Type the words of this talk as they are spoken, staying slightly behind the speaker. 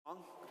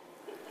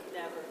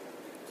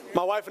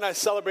My wife and I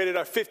celebrated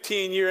our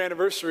 15-year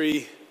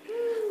anniversary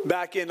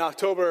back in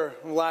October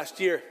of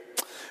last year.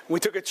 We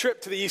took a trip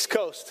to the East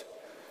Coast,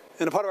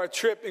 and a part of our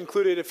trip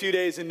included a few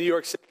days in New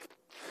York City.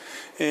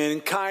 And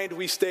in kind,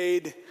 we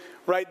stayed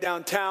right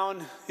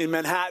downtown in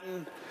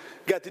Manhattan,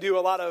 got to do a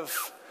lot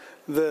of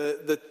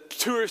the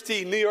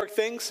touristy New York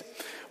things.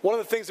 One of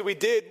the things that we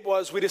did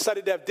was we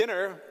decided to have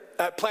dinner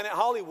at Planet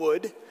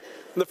Hollywood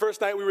the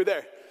first night we were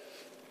there.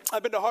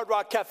 I've been to Hard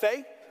Rock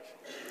Cafe.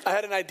 I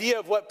had an idea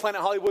of what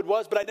Planet Hollywood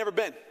was, but I'd never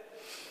been.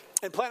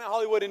 And Planet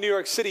Hollywood in New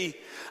York City,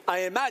 I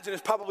imagine,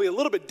 is probably a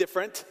little bit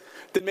different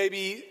than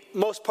maybe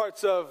most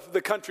parts of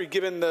the country,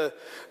 given the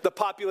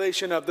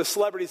population of the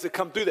celebrities that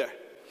come through there.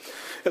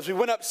 As we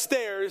went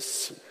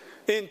upstairs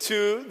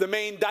into the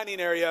main dining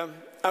area,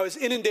 I was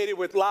inundated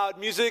with loud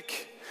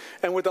music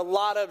and with a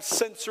lot of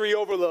sensory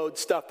overload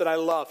stuff that I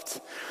loved.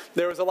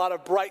 There was a lot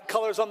of bright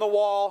colors on the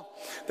wall.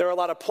 There were a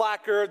lot of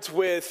placards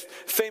with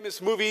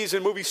famous movies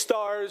and movie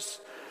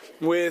stars,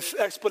 with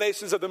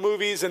explanations of the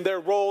movies and their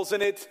roles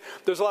in it.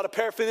 There's a lot of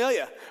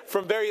paraphernalia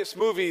from various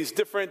movies,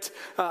 different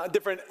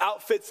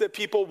outfits that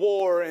people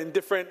wore and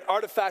different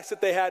artifacts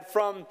that they had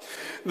from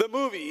the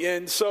movie.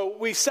 And so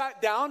we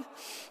sat down,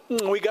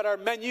 we got our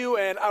menu,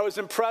 and I was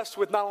impressed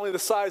with not only the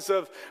size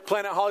of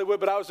Planet Hollywood,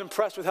 but I was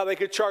impressed with how they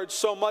could charge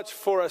so much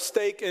for a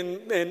steak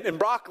and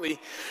broccoli.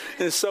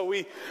 And so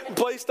we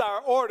placed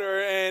our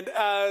order, and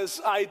as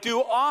I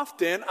do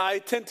often, I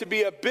tend to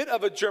be a bit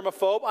of a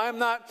germaphobe. I'm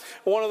not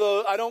one of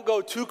those, I don't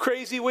go too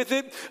crazy with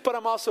it, but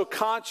I'm also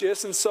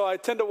conscious, and so I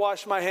tend to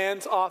wash my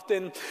hands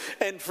often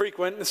and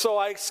frequent. And so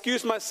I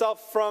excused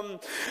myself from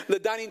the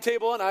dining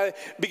table, and I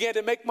began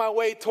to make my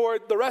way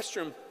toward the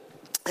restroom.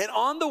 And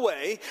on the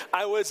way,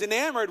 I was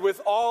enamored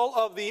with all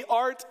of the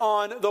art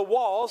on the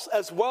walls,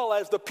 as well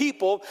as the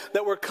people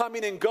that were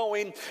coming and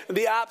going,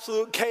 the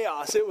absolute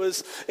chaos. It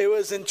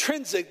was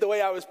intrinsic, the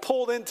way I was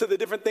pulled into the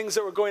different things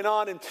that were going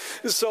on. And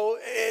so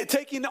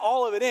taking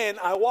all of it in,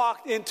 I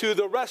walked into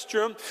the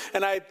restroom,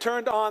 and I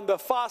turned on the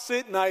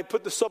faucet, and I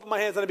put the soap in my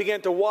hands, and I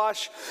began to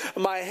wash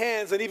my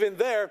hands. And even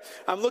there,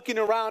 I'm looking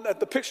around at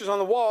the pictures on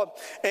the wall,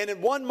 and in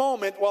one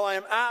moment, while I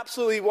am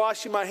absolutely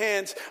washing my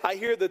hands, I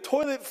hear the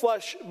toilet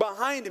flush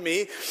behind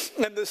me,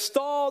 and the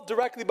stall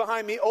directly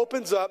behind me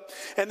opens up,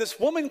 and this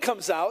woman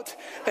comes out,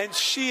 and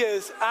she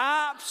is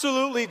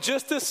absolutely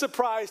just as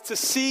surprised to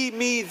see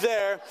me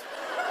there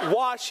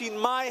washing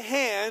my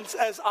hands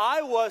as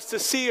I was to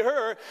see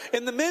her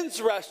in the men's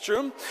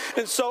restroom.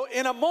 And so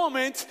in a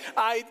moment,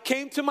 I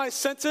came to my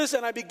senses,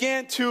 and I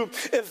began to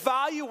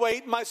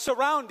evaluate my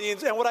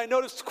surroundings, and what I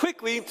noticed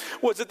quickly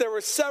was that there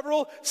were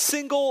several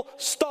single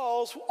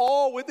stalls,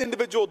 all with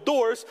individual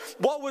doors.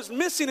 What was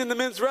missing in the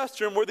men's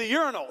restroom were the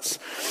urinals.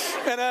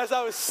 And as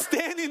I was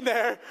standing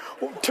there,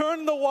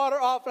 turned the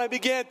water off, and I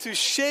began to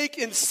shake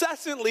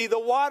incessantly the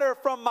water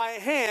from my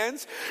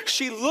hands,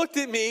 she looked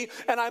at me,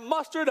 and I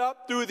mustered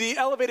up through the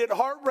elevated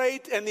heart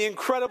rate and the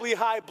incredibly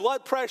high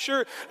blood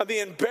pressure, the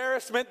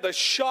embarrassment, the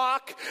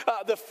shock,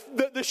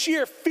 the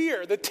sheer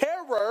fear, the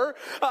terror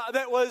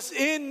that was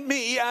in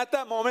me at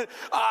that moment.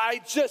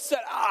 I just said,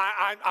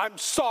 I'm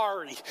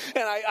sorry.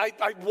 And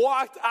I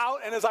walked out,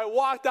 and as I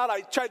walked out,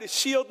 I tried to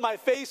shield my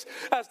face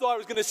as though I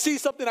was going to see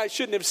something I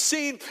shouldn't have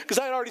seen, because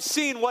I had already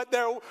seen what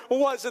there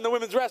was in the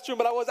women's restroom,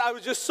 but I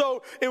was just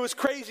so, it was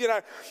crazy,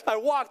 and I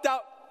walked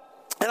out.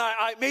 And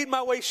I made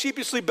my way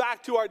sheepishly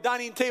back to our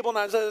dining table, and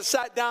as I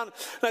sat down,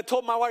 and I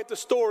told my wife the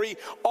story,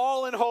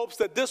 all in hopes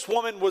that this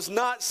woman was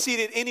not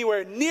seated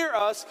anywhere near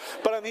us,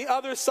 but on the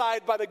other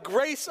side, by the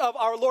grace of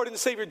our Lord and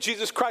Savior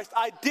Jesus Christ,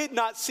 I did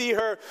not see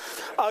her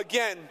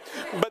again.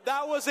 But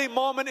that was a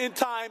moment in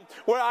time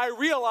where I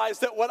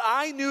realized that what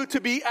I knew to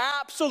be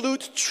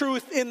absolute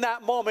truth in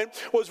that moment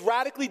was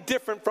radically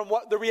different from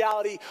what the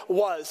reality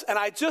was. And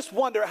I just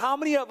wonder how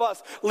many of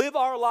us live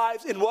our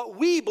lives in what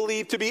we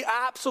believe to be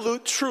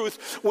absolute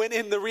truth, when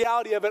in the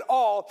reality of it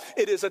all,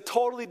 it is a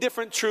totally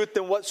different truth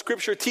than what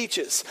Scripture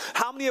teaches.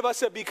 How many of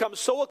us have become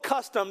so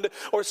accustomed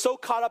or so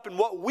caught up in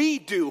what we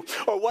do,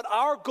 or what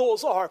our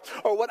goals are,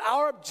 or what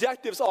our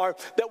objectives are,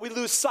 that we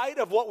lose sight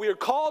of what we are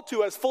called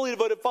to as fully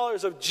devoted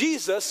followers of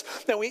Jesus,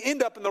 and we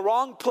end up in the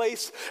wrong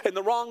place, in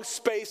the wrong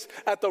space,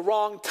 at the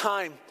wrong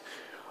time.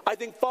 I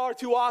think far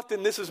too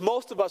often, this is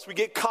most of us, we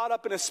get caught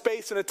up in a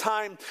space and a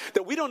time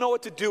that we don't know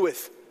what to do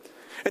with.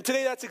 And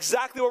today that's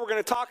exactly what we're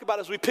going to talk about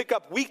as we pick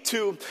up week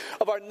 2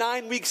 of our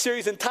 9-week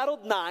series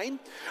entitled 9,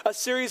 a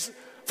series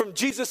from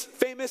Jesus'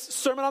 famous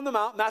Sermon on the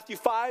Mount, Matthew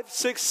 5,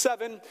 6,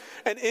 7,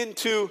 and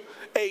into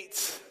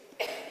 8.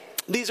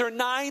 These are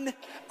 9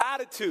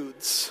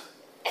 attitudes,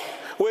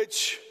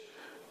 which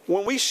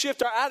when we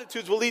shift our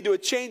attitudes will lead to a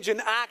change in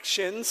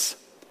actions.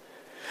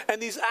 And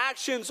these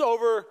actions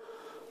over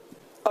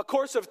a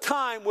course of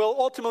time will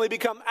ultimately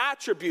become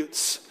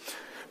attributes.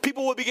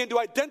 People will begin to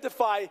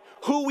identify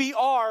who we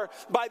are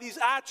by these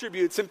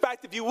attributes. In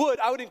fact, if you would,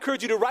 I would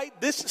encourage you to write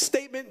this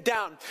statement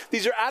down.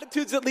 These are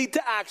attitudes that lead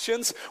to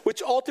actions,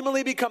 which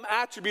ultimately become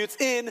attributes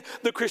in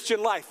the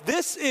Christian life.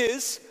 This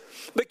is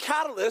the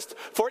catalyst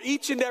for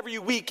each and every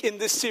week in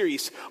this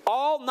series.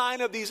 All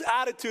 9 of these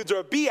attitudes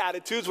are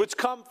beatitudes, which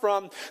come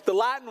from the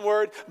Latin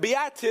word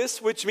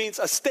beatus, which means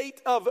a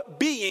state of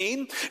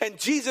being. And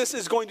Jesus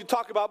is going to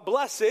talk about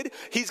blessed.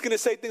 He's going to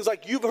say things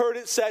like, you've heard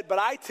it said, but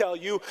I tell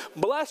you,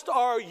 blessed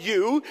are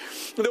you.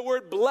 The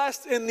word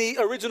blessed in the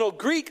original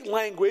Greek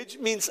language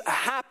means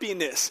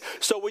happiness.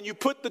 So when you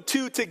put the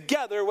two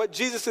together, what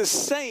Jesus is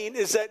saying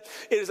is that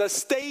it is a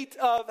state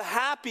of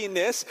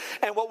happiness.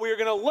 And what we're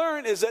going to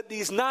learn is that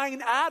these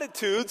 9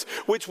 attitudes,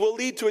 which will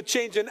lead to a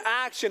change in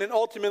action and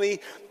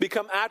ultimately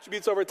become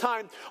attributes over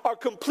time, are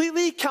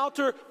completely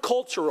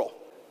countercultural.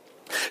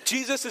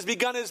 Jesus has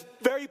begun his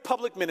very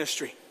public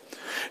ministry.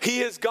 He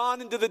has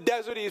gone into the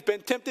desert. He's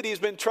been tempted. He's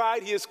been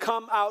tried. He has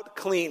come out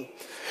clean.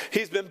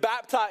 He's been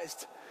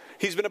baptized.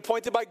 He's been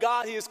appointed by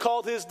God. He has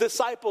called his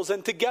disciples,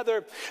 and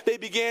together they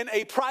began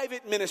a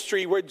private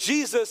ministry where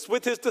Jesus,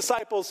 with his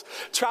disciples,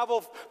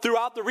 traveled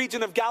throughout the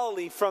region of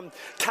Galilee from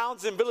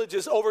towns and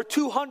villages, over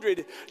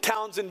 200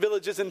 towns and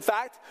villages, in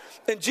fact.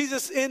 And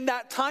Jesus, in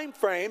that time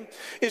frame,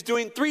 is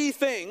doing 3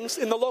 things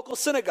in the local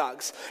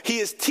synagogues. He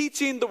is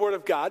teaching the word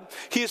of God.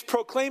 He is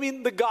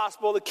proclaiming the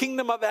gospel, the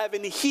kingdom of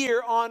heaven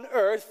here on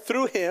earth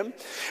through him.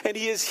 And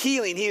he is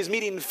healing. He is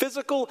meeting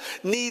physical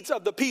needs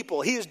of the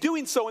people. He is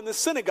doing so in the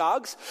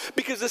synagogues,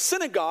 because the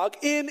synagogue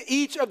in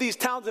each of these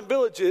towns and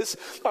villages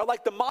are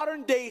like the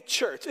modern day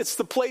church. It's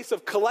the place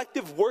of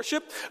collective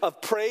worship,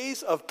 of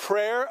praise, of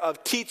prayer,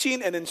 of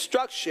teaching and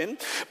instruction.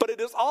 But it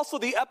is also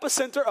the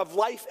epicenter of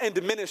life and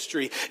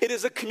ministry. It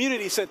is a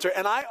community center.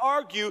 And I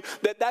argue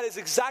that that is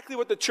exactly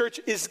what the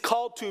church is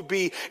called to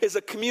be, is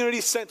a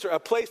community center, a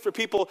place for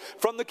people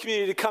from the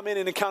community to come in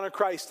and encounter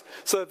Christ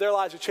so that their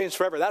lives are changed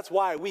forever. That's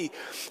why we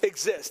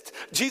exist.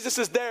 Jesus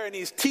is there and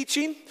he's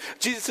teaching.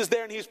 Jesus is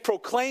there and he's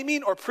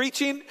proclaiming or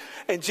preaching.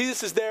 And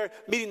Jesus is there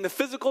meeting the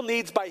physical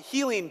needs by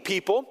healing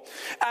people.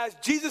 As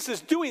Jesus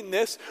is doing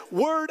this,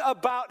 word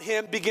about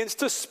him begins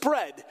to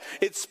spread.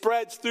 It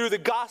spreads through the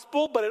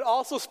gospel, but it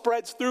also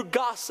spreads through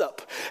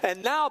gossip.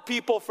 And now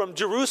people from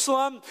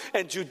Jerusalem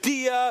and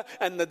Judea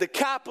and the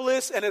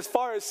Decapolis and as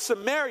far as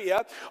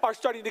Samaria are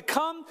starting to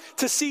come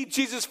to see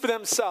Jesus for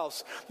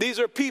themselves. These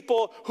are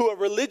people who are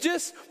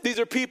religious. These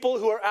are people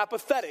who are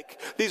apathetic.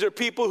 These are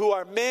people who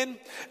are men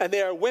and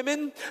they are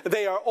women.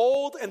 They are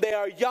old and they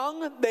are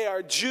young. They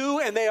are Jew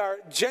and they are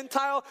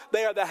Gentile.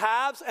 They are the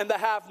haves and the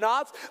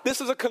have-nots.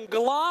 This is a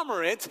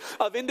conglomerate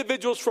of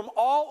individuals from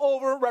all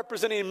over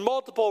representing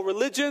multiple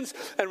religions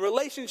and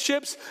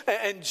relationships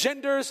and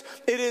genders.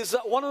 It is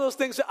one of those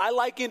things that I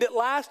likened it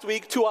last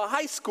week to a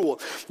high school.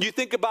 You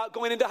think about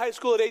going into high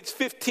school at age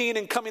 15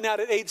 and coming out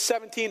at age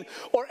 17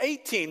 or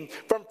 18.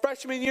 From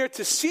freshman year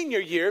to senior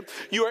year,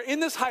 you are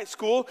in this high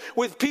school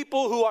with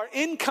people who are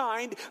in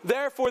kind,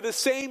 there for the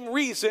same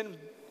reason.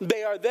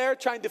 They are there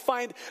trying to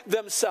find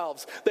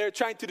themselves. They're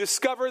trying to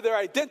discover their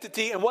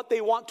identity and what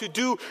they want to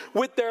do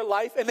with their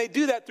life. And they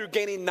do that through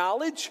gaining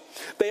knowledge.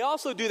 They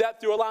also do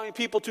that through allowing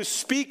people to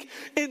speak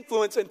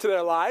influence into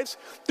their lives,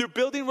 through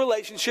building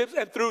relationships,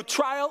 and through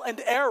trial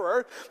and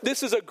error.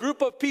 This is a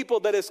group of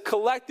people that is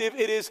collective.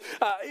 It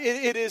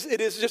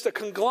is just a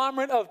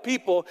conglomerate of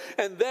people.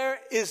 And there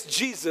is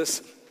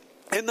Jesus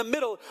in the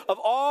middle of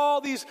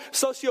all these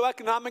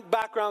socioeconomic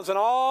backgrounds and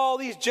all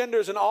these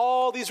genders and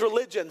all these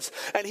religions.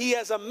 And he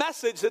has a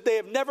message that they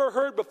have never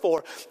heard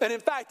before. And in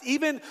fact,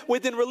 even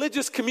within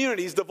religious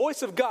communities, the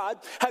voice of God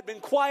had been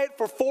quiet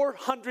for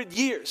 400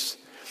 years.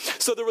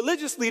 So the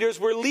religious leaders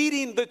were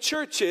leading the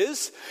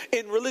churches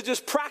in religious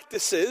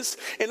practices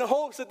in the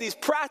hopes that these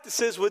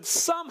practices would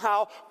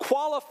somehow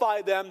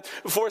qualify them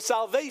for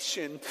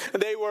salvation.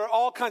 They were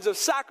all kinds of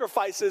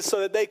sacrifices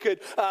so that they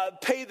could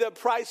pay the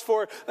price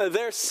for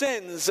their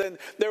sins. And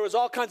there was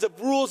all kinds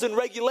of rules and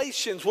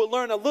regulations. We'll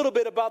learn a little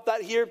bit about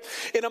that here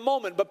in a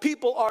moment. But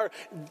people are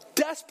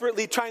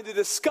desperately trying to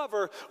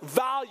discover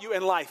value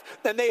in life.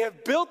 And they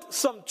have built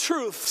some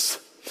truths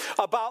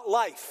about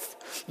life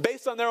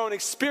based on their own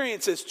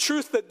experiences,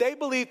 truths that they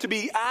believe to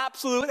be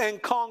absolute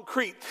and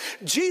concrete.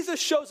 Jesus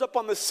shows up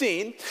on the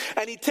scene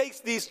and he takes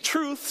these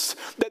truths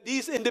that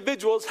these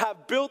individuals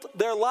have built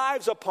their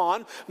lives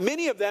upon.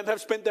 Many of them have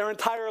spent their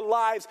entire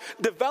lives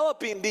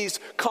developing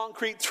these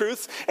concrete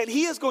truths, and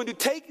he is going to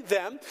take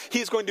them, he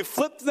is going to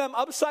flip them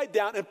upside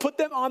down and put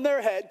them on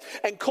their head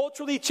and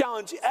culturally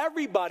challenge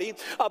everybody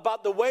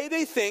about the way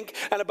they think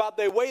and about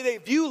the way they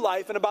view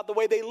life and about the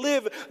way they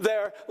live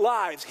their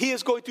lives. He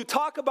is going to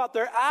talk about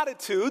their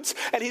attitudes,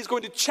 and he's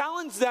going to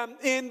challenge them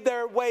in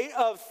their way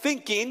of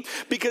thinking,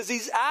 because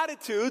these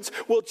attitudes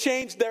will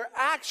change their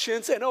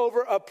actions, and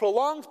over a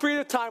prolonged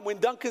period of time, when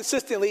done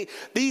consistently,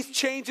 these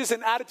changes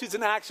in attitudes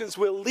and actions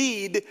will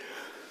lead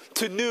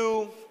to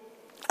new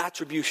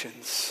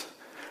attributions.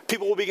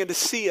 People will begin to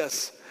see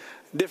us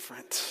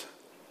different.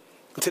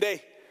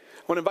 Today,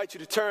 I want to invite you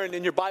to turn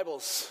in your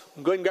Bibles.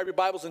 Go ahead and grab your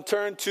Bibles and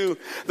turn to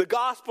the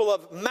Gospel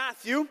of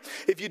Matthew.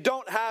 If you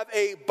don't have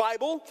a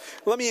Bible,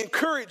 let me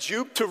encourage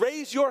you to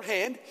raise your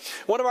hand.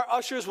 One of our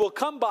ushers will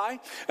come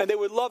by and they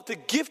would love to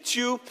gift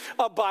you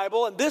a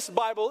Bible. And this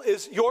Bible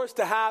is yours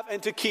to have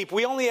and to keep.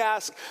 We only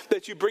ask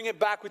that you bring it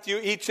back with you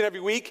each and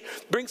every week.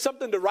 Bring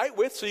something to write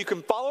with so you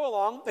can follow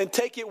along and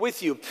take it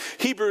with you.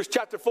 Hebrews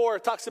chapter 4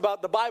 talks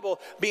about the Bible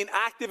being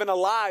active and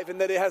alive and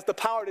that it has the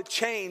power to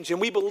change.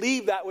 And we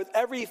believe that with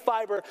every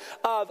fiber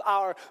of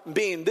our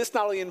being. This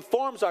not only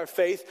informs our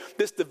faith,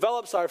 this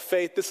develops our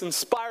faith, this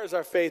inspires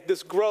our faith,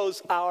 this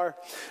grows our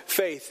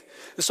faith.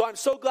 And so I'm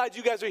so glad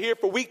you guys are here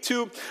for week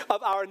 2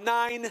 of our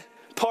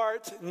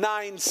 9-part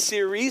 9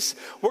 series.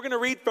 We're going to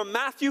read from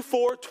Matthew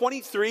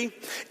 4:23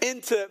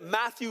 into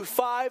Matthew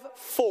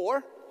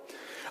 5:4.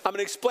 I'm going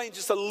to explain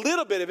just a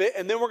little bit of it,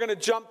 and then we're going to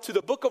jump to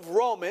the book of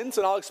Romans,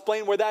 and I'll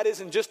explain where that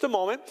is in just a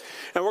moment.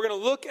 And we're going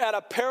to look at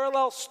a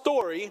parallel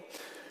story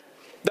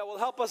that will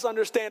help us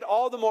understand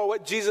all the more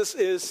what Jesus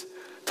is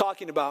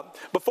talking about.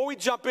 Before we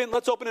jump in,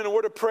 let's open in a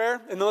word of prayer,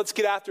 and then let's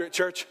get after it,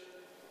 church.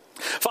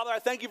 Father, I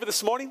thank you for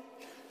this morning.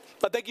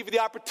 I thank you for the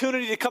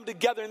opportunity to come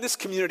together in this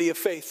community of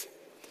faith.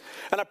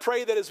 And I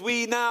pray that as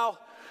we now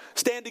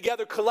stand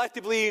together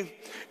collectively,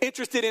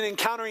 interested in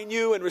encountering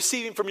you and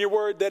receiving from your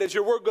word, that as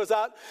your word goes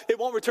out, it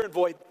won't return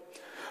void.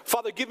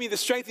 Father, give me the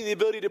strength and the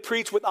ability to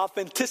preach with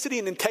authenticity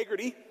and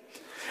integrity.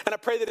 And I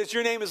pray that as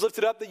your name is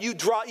lifted up, that you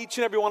draw each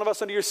and every one of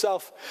us unto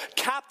yourself.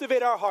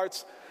 Captivate our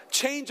hearts,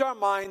 change our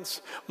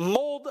minds,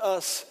 mold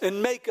us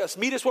and make us.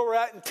 Meet us where we're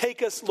at and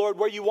take us, Lord,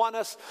 where you want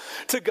us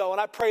to go. And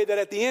I pray that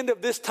at the end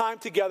of this time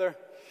together,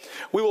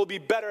 we will be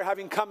better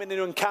having come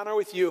into an encounter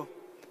with you.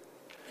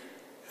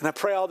 And I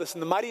pray all this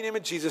in the mighty name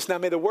of Jesus. Now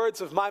may the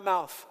words of my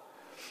mouth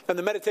and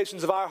the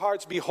meditations of our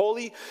hearts be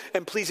holy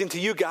and pleasing to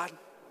you, God.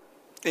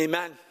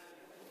 Amen.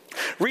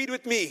 Read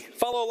with me.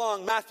 Follow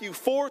along. Matthew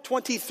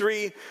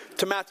 4:23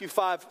 to Matthew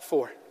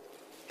 5:4.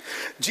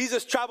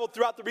 Jesus traveled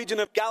throughout the region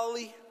of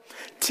Galilee,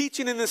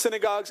 teaching in the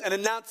synagogues and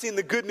announcing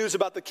the good news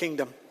about the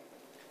kingdom.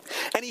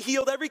 And he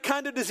healed every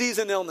kind of disease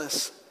and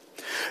illness.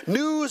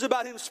 News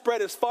about him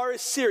spread as far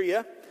as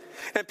Syria,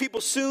 and people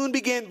soon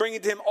began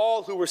bringing to him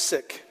all who were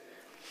sick.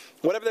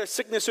 Whatever their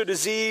sickness or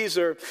disease,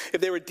 or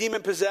if they were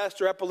demon-possessed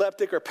or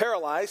epileptic or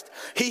paralyzed,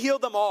 he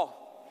healed them all.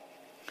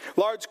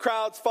 Large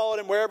crowds followed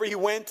him wherever he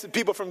went.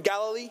 People from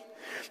Galilee,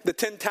 the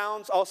 10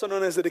 towns, also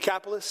known as the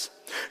Decapolis,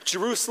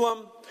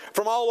 Jerusalem,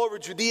 from all over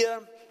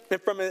Judea,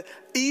 and from the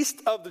east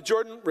of the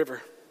Jordan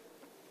River.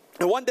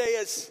 And one day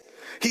as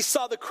he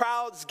saw the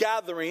crowds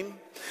gathering,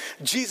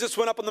 Jesus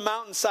went up on the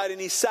mountainside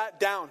and he sat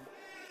down.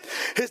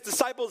 His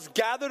disciples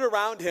gathered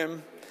around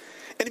him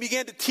and he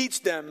began to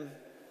teach them.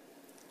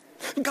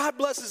 God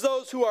blesses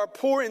those who are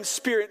poor in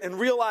spirit and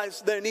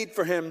realize their need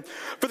for him,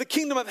 for the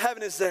kingdom of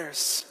heaven is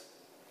theirs.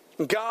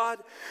 God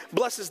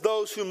blesses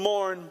those who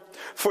mourn,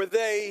 for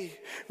they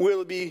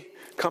will be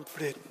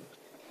comforted.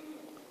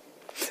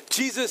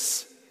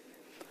 Jesus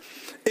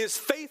is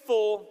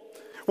faithful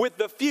with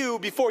the few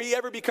before he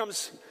ever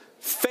becomes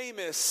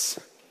famous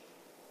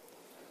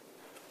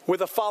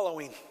with a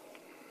following.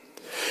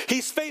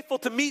 He's faithful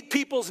to meet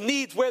people's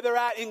needs where they're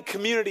at in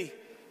community.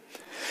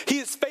 He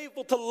is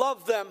faithful to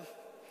love them,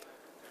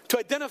 to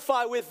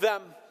identify with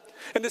them,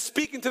 and to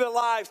speak into their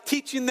lives,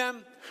 teaching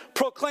them,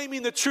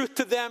 proclaiming the truth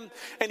to them,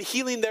 and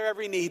healing their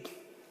every need.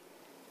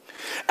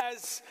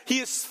 As he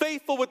is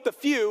faithful with the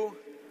few,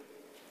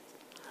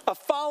 a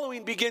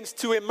following begins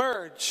to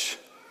emerge.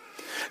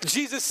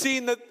 Jesus,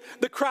 seeing that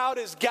the crowd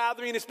is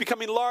gathering, it's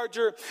becoming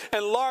larger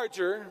and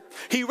larger,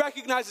 he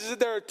recognizes that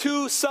there are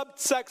two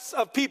subsects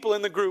of people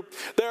in the group.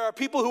 There are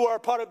people who are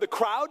part of the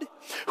crowd,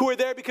 who are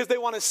there because they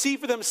want to see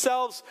for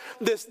themselves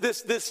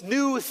this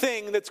new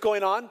thing that's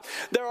going on.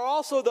 There are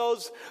also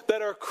those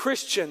that are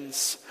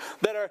Christians,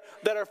 that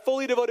are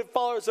fully devoted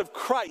followers of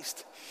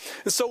Christ.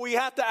 And so we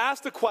have to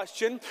ask the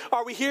question,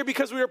 are we here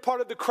because we are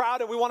part of the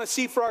crowd and we want to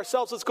see for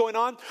ourselves what's going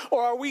on?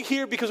 Or are we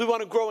here because we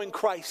want to grow in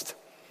Christ?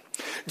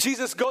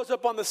 Jesus goes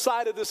up on the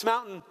side of this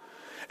mountain,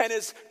 and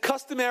as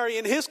customary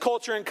in his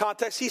culture and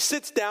context, he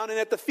sits down, and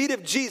at the feet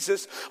of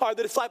Jesus are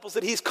the disciples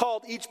that he's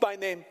called each by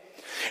name.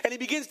 And he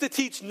begins to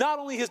teach not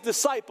only his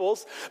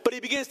disciples, but he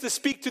begins to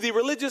speak to the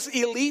religious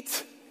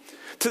elite,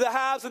 to the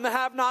haves and the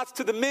have-nots,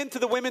 to the men, to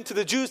the women, to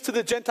the Jews, to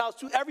the Gentiles,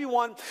 to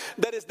everyone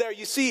that is there.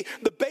 You see,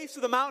 the base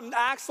of the mountain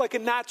acts like a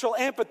natural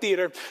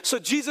amphitheater. So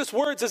Jesus'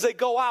 words as they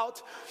go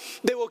out,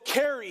 they will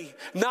carry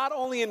not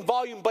only in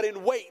volume, but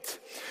in weight.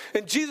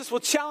 And Jesus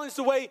will challenge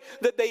the way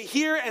that they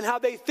hear and how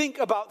they think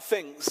about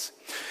things.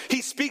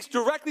 He speaks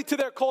directly to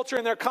their culture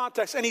and their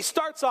context. And he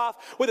starts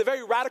off with a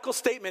very radical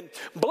statement.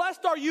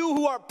 Blessed are you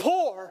who are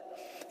poor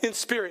in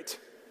spirit.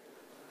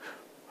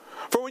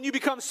 For when you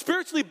become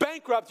spiritually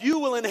bankrupt, you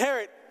will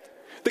inherit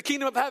the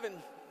kingdom of heaven.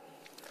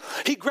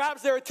 He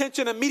grabs their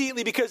attention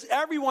immediately because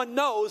everyone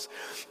knows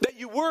that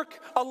you work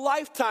a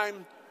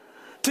lifetime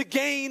to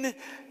gain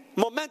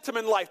momentum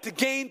in life, to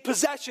gain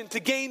possession, to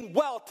gain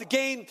wealth, to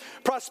gain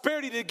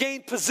prosperity, to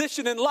gain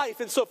position in life.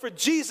 And so for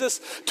Jesus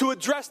to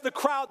address the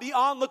crowd, the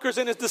onlookers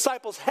and his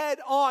disciples head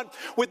on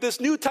with this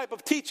new type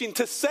of teaching,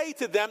 to say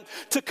to them,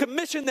 to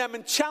commission them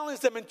and challenge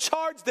them and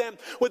charge them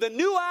with a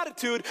new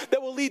attitude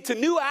that will lead to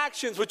new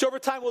actions, which over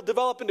time will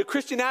develop into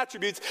Christian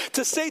attributes,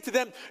 to say to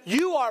them,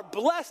 you are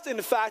blessed,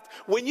 in fact,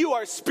 when you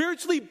are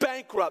spiritually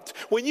bankrupt,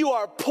 when you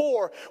are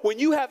poor, when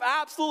you have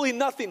absolutely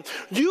nothing.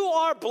 You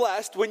are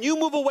blessed when you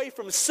move away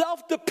from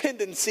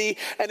self-dependency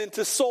and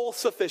into soul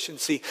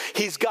sufficiency.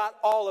 He's got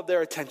all of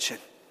their attention.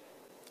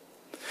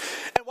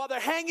 And while they're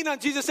hanging on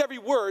Jesus' every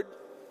word,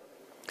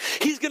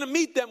 he's going to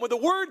meet them with a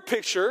word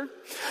picture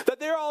that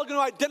they're all going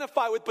to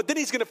identify with, but then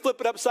he's going to flip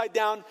it upside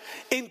down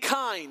in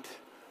kind.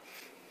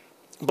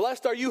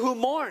 Blessed are you who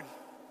mourn,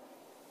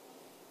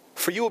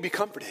 for you will be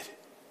comforted.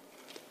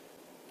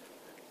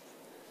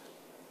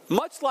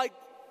 Much like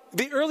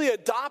the early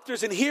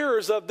adopters and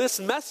hearers of this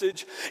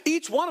message,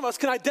 each one of us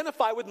can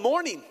identify with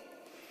mourning.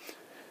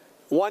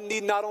 One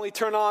need not only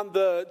turn on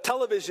the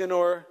television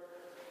or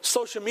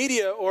social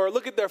media or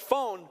look at their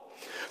phone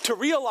to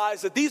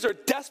realize that these are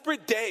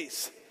desperate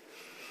days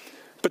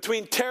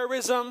between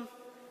terrorism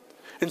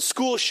and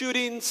school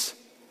shootings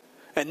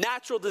and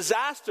natural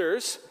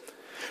disasters.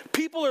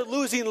 People are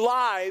losing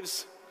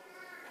lives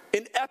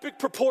in epic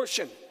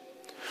proportion.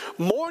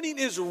 Mourning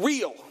is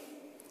real.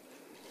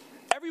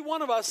 Every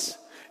one of us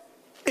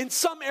in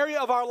some area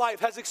of our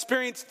life has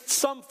experienced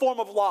some form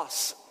of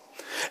loss.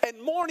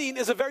 And mourning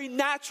is a very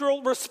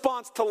natural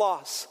response to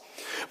loss.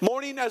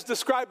 Mourning, as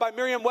described by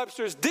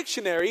Merriam-Webster's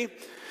dictionary,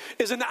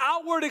 is an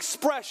outward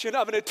expression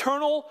of an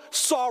eternal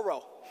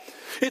sorrow.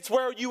 It's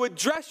where you would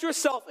dress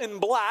yourself in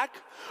black,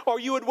 or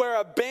you would wear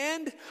a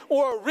band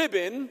or a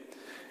ribbon,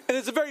 and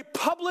it's a very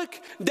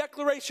public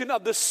declaration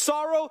of the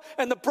sorrow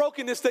and the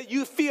brokenness that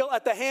you feel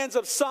at the hands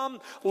of some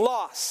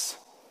loss.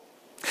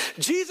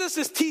 Jesus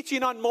is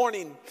teaching on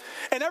mourning,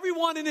 and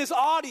everyone in his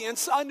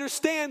audience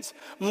understands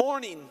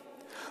mourning.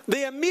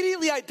 They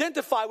immediately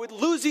identify with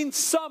losing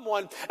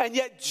someone, and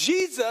yet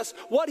Jesus,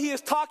 what he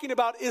is talking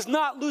about is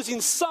not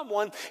losing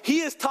someone. He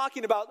is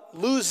talking about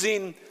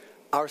losing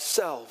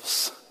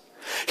ourselves.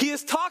 He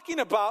is talking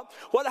about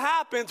what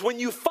happens when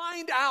you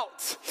find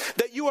out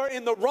that you are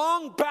in the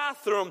wrong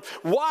bathroom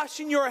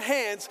washing your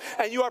hands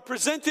and you are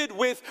presented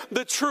with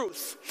the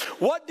truth.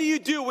 What do you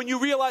do when you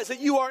realize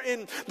that you are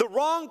in the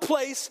wrong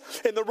place,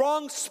 in the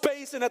wrong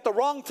space, and at the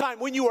wrong time?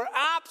 When you are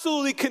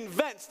absolutely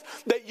convinced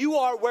that you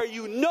are where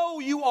you know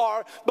you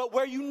are, but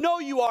where you know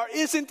you are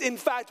isn't in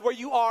fact where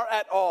you are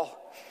at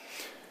all.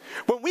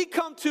 When we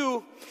come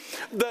to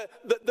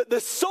the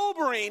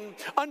sobering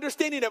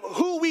understanding of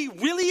who we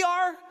really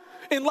are,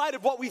 in light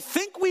of what we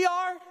think we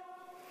are,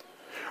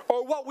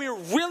 or what we're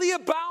really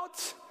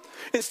about,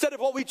 instead of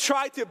what we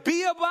try to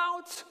be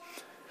about,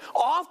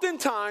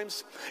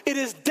 oftentimes it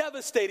is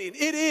devastating.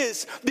 It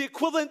is the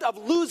equivalent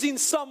of losing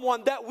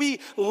someone that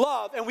we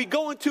love, and we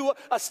go into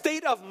a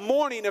state of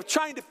mourning, of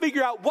trying to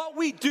figure out what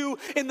we do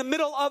in the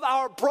middle of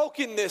our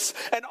brokenness.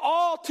 And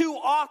all too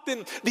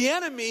often, the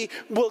enemy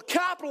will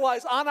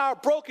capitalize on our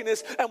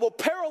brokenness and will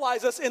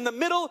paralyze us in the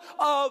middle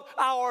of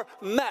our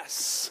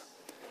mess.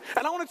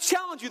 And I want to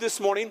challenge you this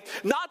morning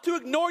not to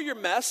ignore your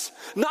mess,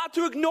 not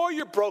to ignore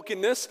your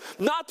brokenness,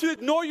 not to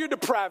ignore your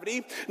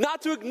depravity,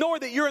 not to ignore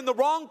that you're in the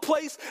wrong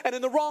place and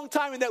in the wrong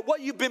time, and that what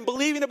you've been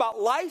believing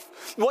about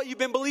life, what you've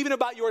been believing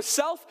about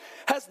yourself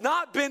has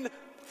not been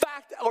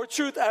fact or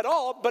truth at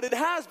all, but it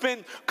has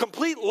been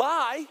complete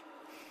lie.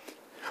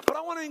 But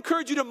I want to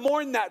encourage you to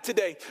mourn that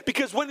today,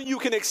 because when you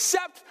can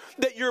accept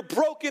that you're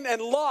broken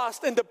and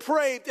lost and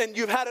depraved and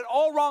you've had it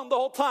all wrong the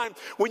whole time,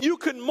 when you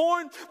can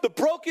mourn the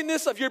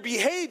brokenness of your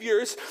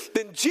behaviors,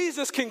 then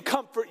Jesus can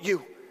comfort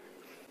you.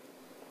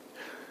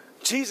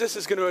 Jesus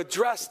is going to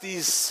address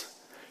these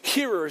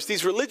hearers,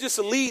 these religious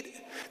elite,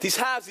 these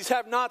haves, these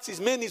have-nots,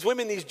 these men, these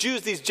women, these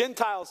Jews, these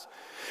Gentiles,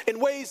 in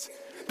ways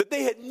that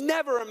they had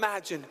never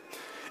imagined.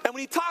 And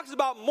when he talks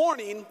about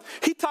mourning,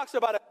 he talks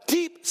about a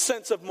deep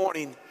sense of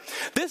mourning.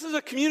 This is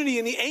a community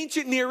in the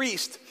ancient Near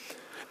East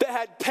that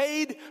had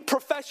paid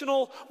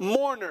professional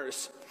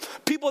mourners,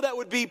 people that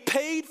would be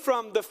paid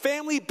from the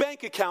family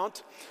bank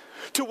account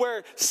to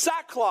wear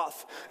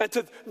sackcloth and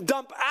to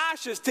dump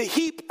ashes, to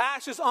heap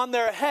ashes on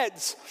their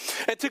heads,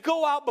 and to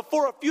go out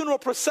before a funeral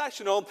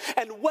processional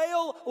and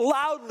wail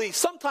loudly,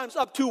 sometimes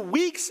up to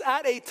weeks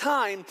at a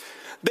time.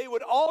 They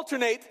would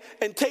alternate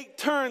and take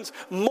turns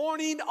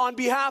mourning on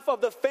behalf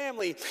of the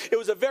family. It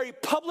was a very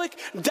public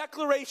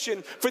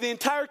declaration for the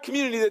entire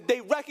community that they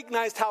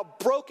recognized how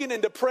broken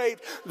and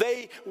depraved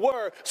they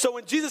were. So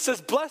when Jesus says,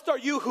 "Blessed are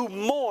you who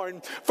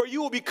mourn, for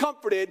you will be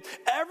comforted,"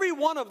 every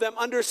one of them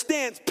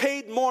understands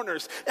paid mourners.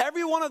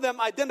 Every one of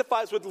them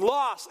identifies with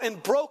loss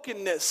and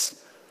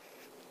brokenness.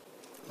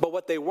 But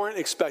what they weren't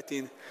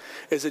expecting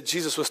is that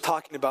Jesus was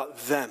talking about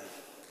them,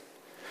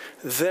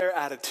 their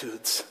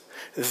attitudes,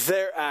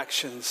 their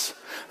actions,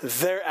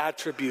 their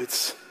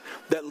attributes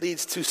that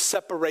leads to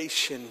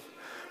separation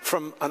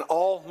from an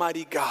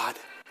almighty God.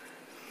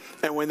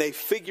 And when they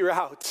figure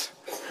out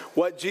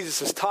what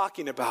Jesus is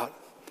talking about,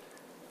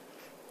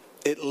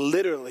 it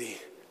literally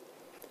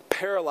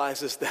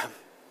paralyzes them.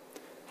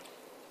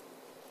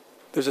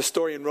 There's a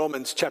story in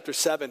Romans chapter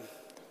 7,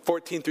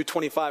 14 through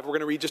 25. We're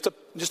going to read just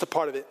a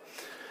part of it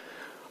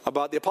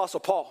about the Apostle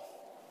Paul.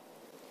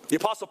 The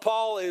Apostle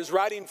Paul is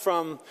writing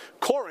from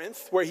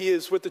Corinth, where he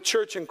is with the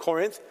church in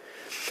Corinth,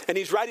 and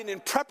he's writing in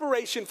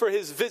preparation for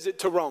his visit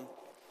to Rome.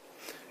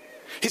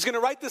 He's going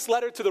to write this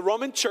letter to the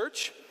Roman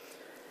church.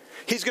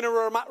 He's going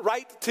to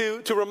write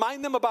to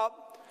remind them about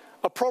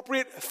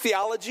appropriate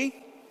theology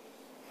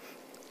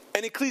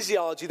and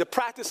ecclesiology, the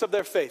practice of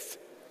their faith.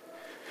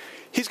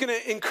 He's going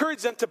to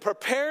encourage them to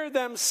prepare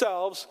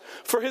themselves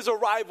for his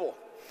arrival.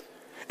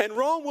 And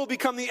Rome will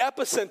become the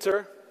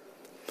epicenter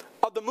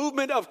of the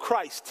movement of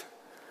Christ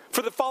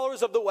for the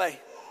followers of the way.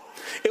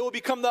 It will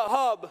become the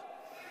hub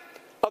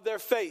of their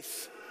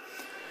faith.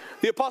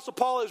 The Apostle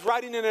Paul is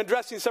writing and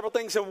addressing several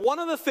things. And one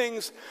of the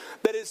things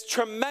that is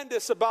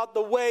tremendous about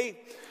the way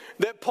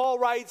that Paul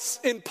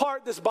writes, in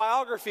part, this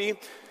biography,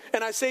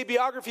 and I say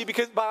biography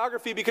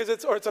because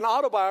it's an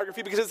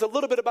autobiography because it's a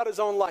little bit about his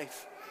own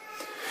life.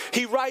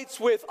 He writes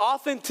with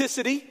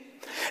authenticity,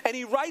 and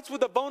he writes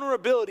with a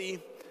vulnerability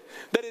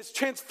that is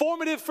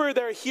transformative for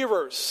their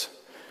hearers.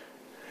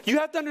 You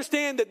have to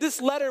understand that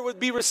this letter would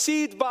be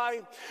received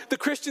by the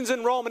Christians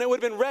in Rome, and it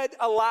would have been read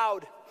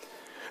aloud.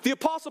 The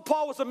Apostle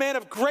Paul was a man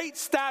of great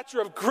stature,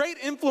 of great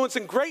influence,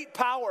 and great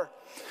power.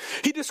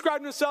 He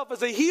described himself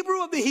as a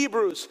Hebrew of the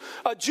Hebrews,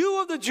 a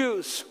Jew of the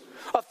Jews,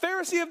 a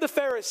Pharisee of the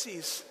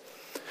Pharisees.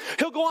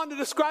 He'll go on to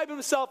describe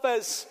himself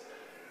as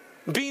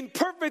being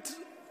perfect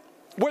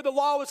where the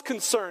law was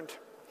concerned,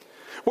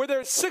 where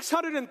there's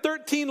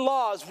 613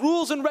 laws,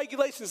 rules, and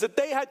regulations that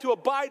they had to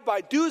abide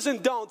by, do's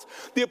and don'ts.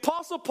 The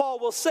Apostle Paul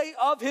will say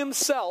of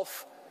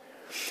himself,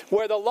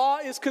 where the law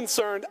is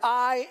concerned,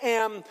 I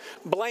am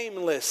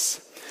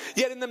blameless.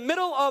 Yet in the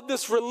middle of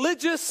this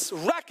religious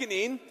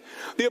reckoning,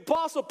 the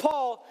Apostle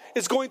Paul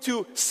is going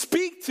to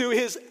speak to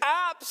his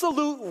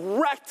absolute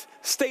wrecked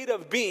state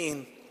of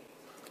being.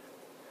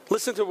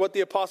 Listen to what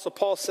the Apostle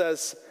Paul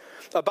says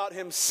about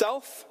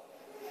himself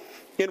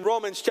in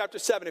Romans chapter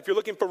 7. If you're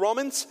looking for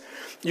Romans,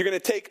 you're going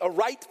to take a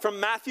right from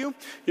Matthew.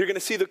 You're going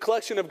to see the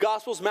collection of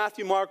Gospels,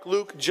 Matthew, Mark,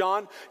 Luke,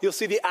 John. You'll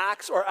see the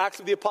Acts or Acts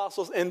of the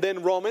Apostles, and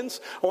then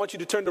Romans. I want you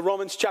to turn to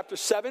Romans chapter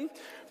 7,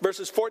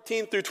 verses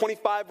 14 through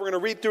 25. We're going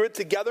to read through it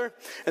together,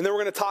 and then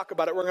we're going to talk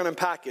about it. We're going to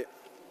unpack it.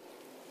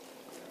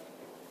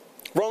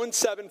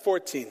 Romans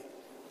 7:14.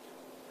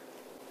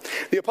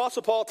 The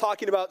Apostle Paul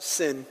talking about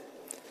sin,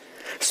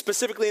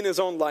 specifically in his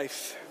own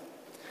life,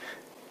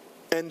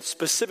 and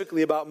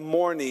specifically about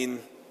mourning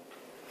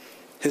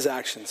his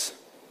actions.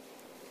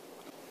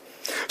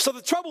 So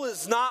the trouble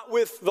is not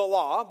with the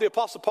law. The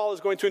Apostle Paul is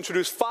going to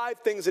introduce 5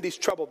 things that he's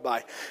troubled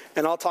by,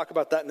 and I'll talk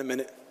about that in a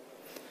minute.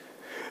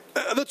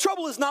 The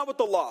trouble is not with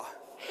the law,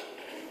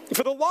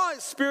 for the law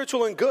is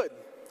spiritual and good.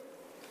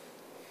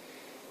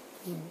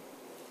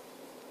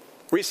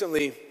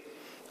 Recently,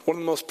 one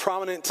of the most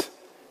prominent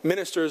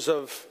ministers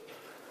of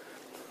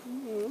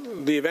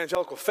the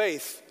evangelical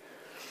faith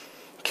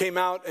came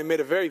out and made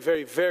a very,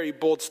 very, very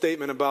bold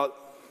statement about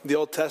the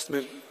Old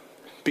Testament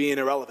being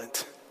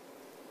irrelevant.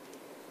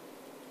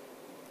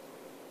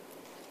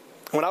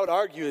 What I would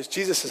argue is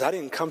Jesus says, I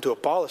didn't come to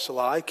abolish the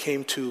law, I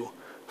came to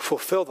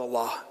fulfill the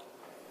law.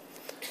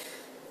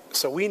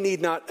 So we need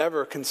not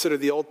ever consider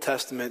the Old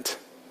Testament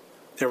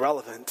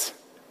irrelevant.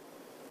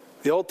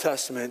 The Old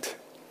Testament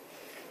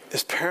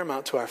is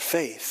paramount to our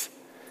faith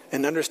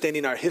and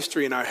understanding our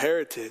history and our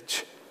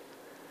heritage.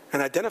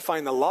 And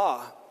identifying the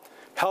law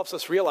helps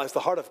us realize the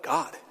heart of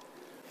God,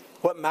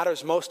 what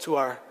matters most to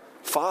our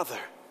Father.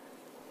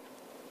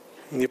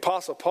 And the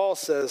Apostle Paul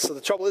says, so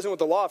the trouble isn't with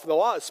the law, for the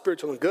law is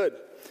spiritual and good.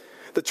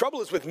 The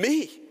trouble is with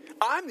me.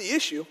 I'm the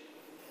issue.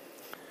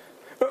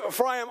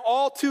 For I am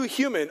all too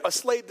human, a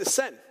slave to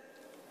sin.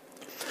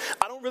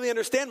 I don't really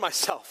understand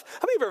myself.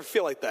 How many of you ever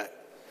feel like that?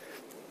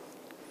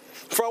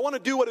 For I want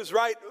to do what is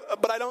right,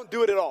 but I don't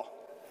do it at all.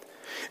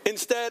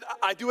 Instead,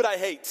 I do what I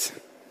hate.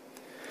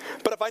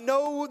 But if I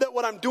know that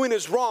what I'm doing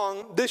is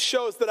wrong, this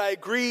shows that I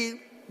agree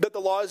that the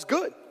law is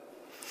good.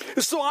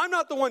 So I'm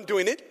not the one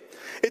doing it.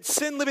 It's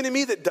sin living in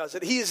me that does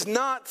it. He is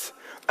not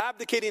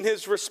abdicating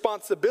his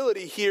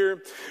responsibility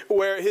here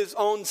where his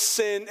own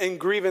sin and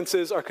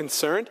grievances are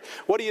concerned.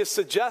 What he is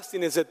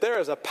suggesting is that there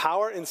is a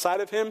power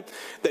inside of him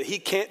that he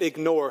can't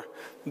ignore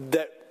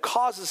that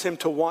causes him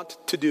to want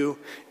to do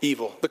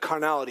evil. The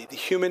carnality, the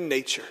human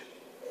nature,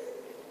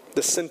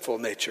 the sinful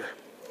nature.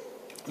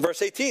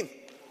 Verse 18.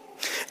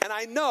 And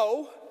I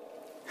know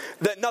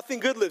that nothing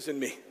good lives in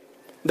me.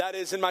 That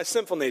is, in my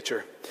sinful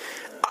nature.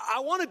 I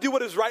want to do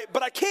what is right,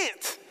 but I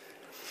can't.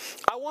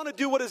 I want to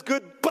do what is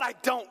good, but I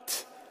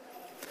don't.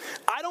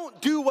 I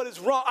don't do what is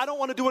wrong. I don't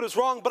want to do what is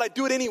wrong, but I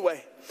do it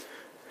anyway.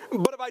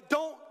 But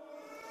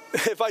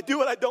if I do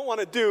what I don't want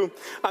to do,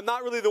 I'm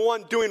not really the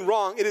one doing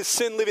wrong. It is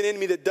sin living in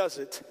me that does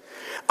it.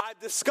 I've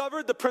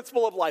discovered the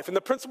principle of life. And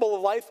the principle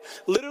of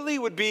life literally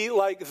would be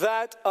like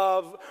that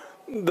of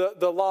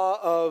the law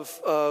of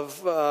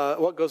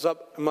what goes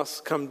up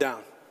must come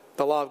down.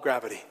 The law of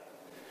gravity.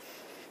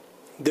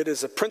 that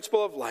is a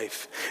principle of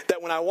life,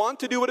 that when I want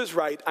to do what is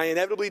right, I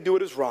inevitably do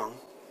what is wrong.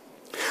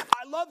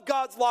 I love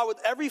God's law with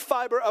every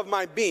fiber of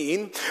my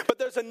being, but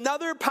there's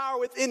another power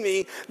within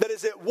me that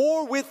is at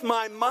war with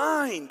my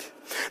mind.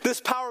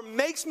 This power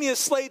makes me a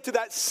slave to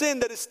that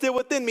sin that is still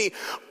within me.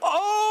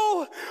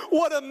 Oh,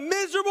 what a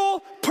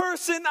miserable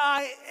person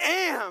I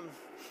am.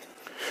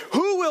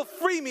 Who will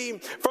free me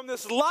from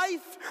this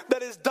life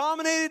that is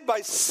dominated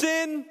by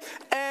sin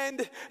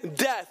and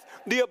death?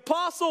 The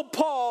Apostle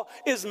Paul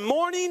is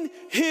mourning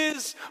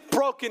his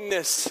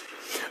brokenness.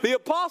 The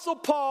Apostle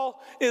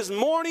Paul is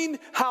mourning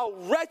how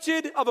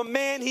wretched of a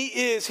man he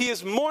is. He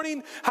is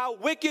mourning how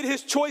wicked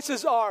his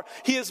choices are.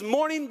 He is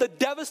mourning the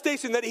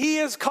devastation that he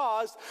has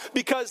caused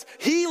because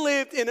he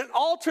lived in an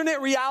alternate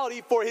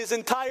reality for his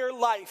entire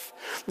life.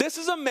 This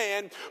is a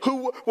man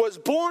who was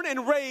born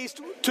and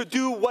raised to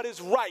do what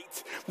is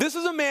right. This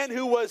is a man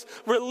who was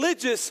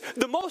religious,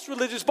 the most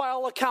religious by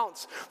all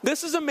accounts.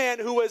 This is a man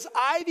who was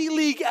Ivy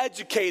League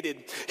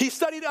educated. He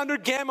studied under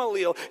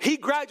Gamaliel. He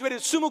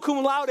graduated summa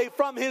cum laude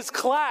from his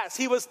class.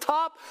 He was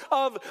top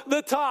of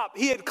the top.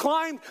 He had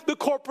climbed the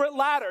corporate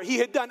ladder. He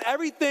had done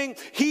everything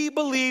he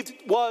believed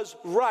was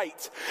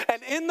right.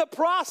 And in the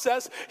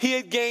process, he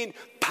had gained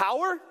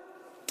power.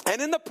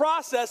 And in the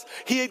process,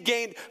 he had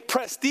gained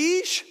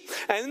prestige.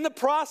 And in the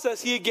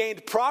process, he had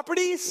gained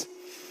properties.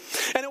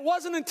 And it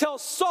wasn't until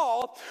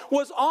Saul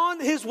was on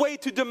his way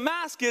to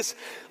Damascus,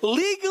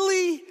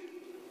 legally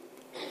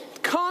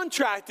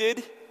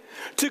contracted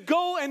to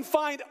go and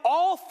find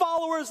all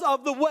followers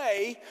of the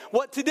way.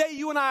 What today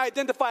you and I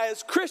identify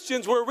as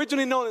Christians were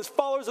originally known as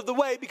followers of the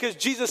way, because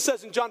Jesus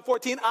says in John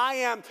 14, I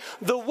am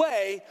the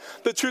way,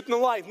 the truth, and the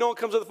life. No one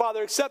comes to the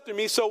Father except through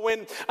me. So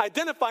when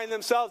identifying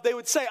themselves, they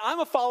would say,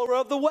 I'm a follower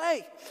of the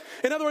way.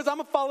 In other words,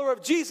 I'm a follower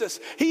of Jesus.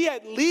 He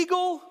had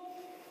legal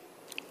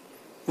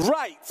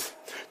right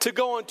to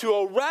go and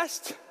to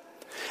arrest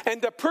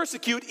and to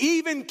persecute,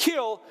 even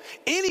kill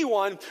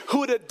anyone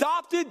who had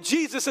adopted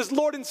Jesus as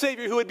Lord and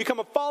Savior, who had become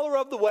a follower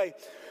of the way.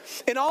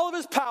 In all of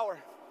his power,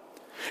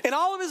 in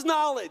all of his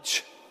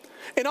knowledge,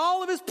 in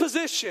all of his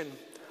position,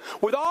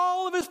 with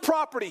all of his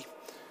property,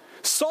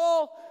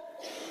 Saul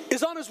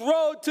is on his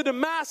road to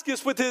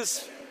Damascus with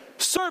his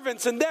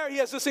servants, and there he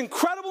has this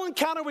incredible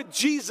encounter with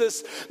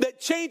Jesus that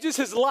changes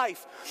his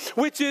life,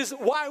 which is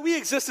why we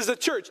exist as a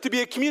church, to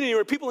be a community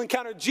where people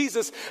encounter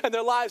Jesus and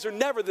their lives are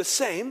never the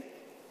same.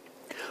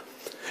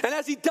 And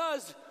as he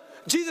does,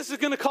 Jesus is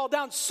going to call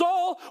down,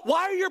 Saul,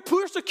 why are you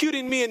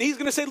persecuting me? And he's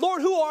going to say,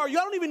 Lord, who are you?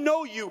 I don't even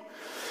know you.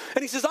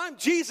 And he says, I'm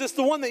Jesus,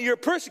 the one that you're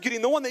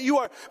persecuting, the one that you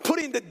are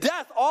putting to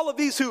death, all of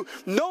these who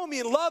know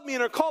me and love me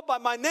and are called by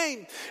my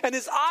name. And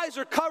his eyes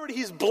are covered,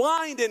 he's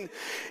blind, and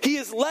he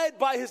is led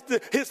by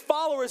his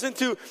followers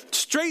into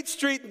Straight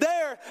Street.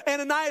 There,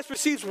 Ananias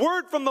receives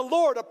word from the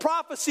Lord, a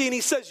prophecy, and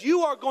he says,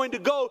 you are going to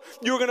go,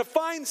 you're going to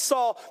find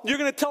Saul, you're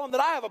going to tell him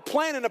that I have a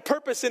plan and a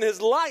purpose in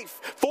his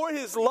life, for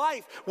his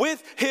life,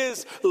 with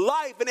his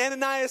life. And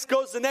Ananias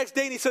goes the next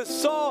day and he says,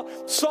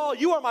 Saul,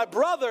 you are my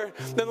brother.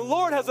 Then the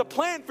Lord has a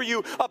plan for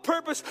you, a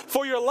purpose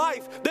for your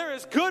life. There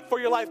is good for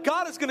your life.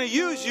 God is going to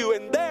use you.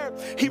 And there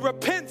he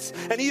repents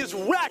and he is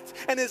wrecked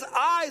and his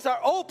eyes are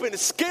open.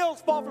 Scales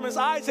fall from his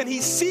eyes and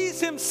he sees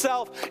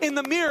himself in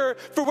the mirror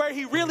for where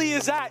he really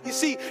is at. You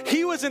see,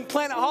 he was in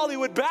Planet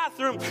Hollywood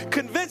bathroom,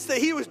 convinced that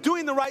he was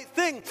doing the right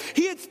thing.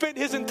 He had spent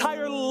his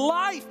entire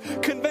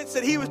life convinced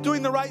that he was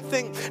doing the right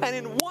thing. And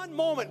in one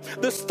moment,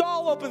 the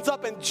stall opens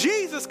up and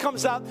Jesus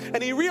comes out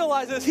and he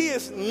realizes he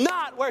is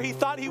not where he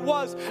thought he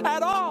was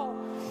at all.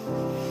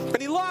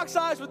 And he locks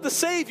eyes with the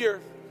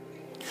Savior.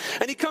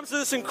 And he comes to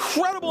this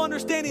incredible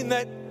understanding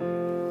that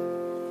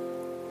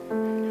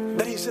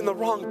he's in the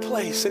wrong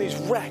place and he's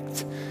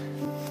wrecked.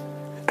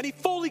 And he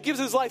fully gives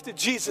his life to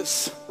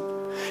Jesus.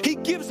 He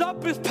gives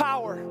up his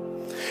power.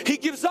 He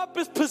gives up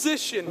his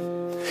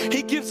position.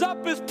 He gives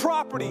up his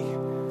property.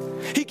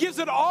 He gives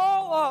it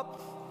all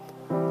up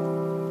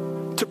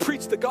to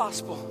preach the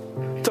gospel,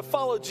 to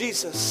follow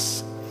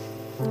Jesus.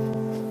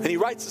 And he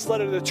writes this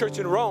letter to the church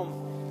in Rome.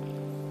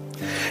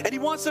 And he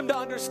wants them to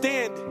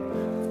understand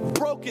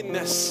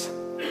brokenness.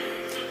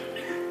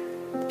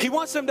 He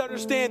wants them to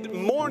understand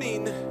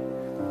mourning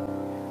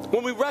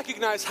when we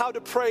recognize how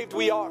depraved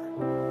we are.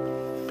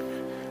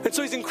 And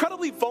so he's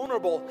incredibly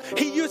vulnerable.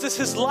 He uses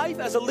his life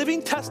as a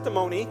living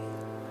testimony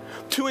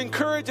to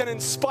encourage and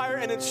inspire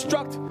and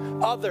instruct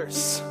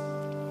others.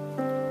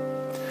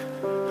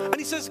 And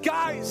he says,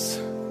 guys,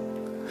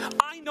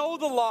 I know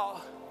the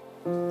law.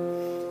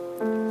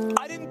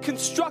 I didn't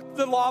construct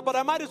the law, but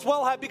I might as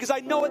well have, because I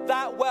know it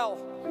that well.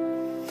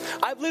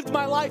 I've lived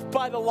my life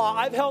by the law.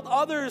 I've held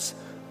others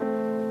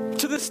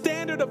to the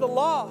standard of the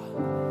law.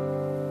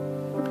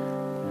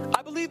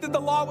 I believed that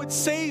the law would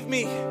save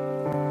me.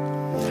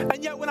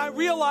 And yet when I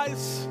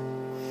realized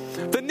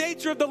the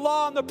nature of the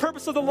law and the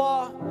purpose of the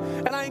law,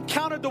 and I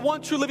encountered the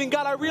one true living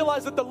God, I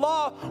realized that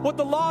what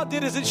the law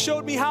did is it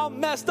showed me how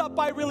messed up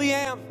I really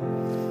am.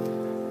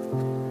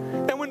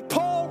 And when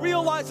Paul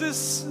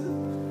realizes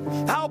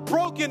how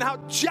broken, how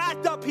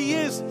jacked up he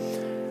is,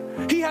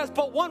 he has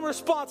but one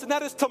response, and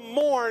that is to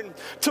mourn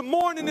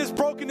in his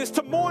brokenness,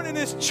 to mourn in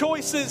his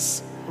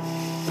choices.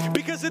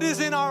 Because it is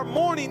in our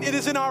mourning, it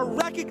is in our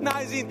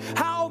recognizing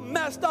how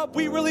messed up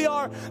we really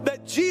are,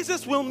 that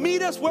Jesus will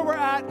meet us where we're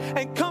at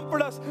and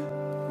comfort us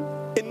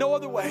in no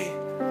other way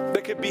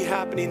that could be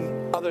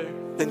happening other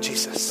than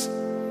Jesus.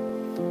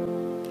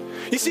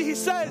 You see, he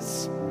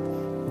says,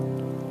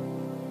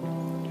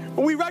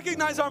 when we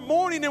recognize our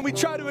mourning and we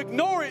try to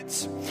ignore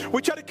it,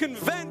 we try to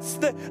convince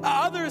the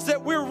others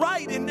that we're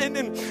right. And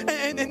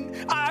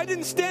I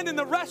didn't stand in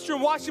the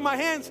restroom washing my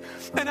hands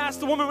and ask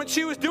the woman what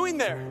she was doing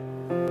there.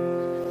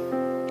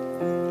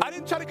 I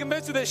didn't try to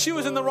convince her that she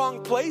was in the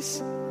wrong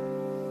place.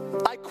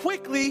 I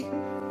quickly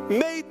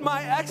made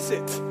my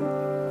exit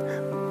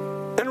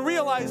and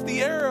realized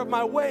the error of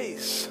my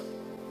ways.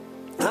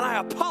 And I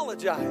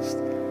apologized.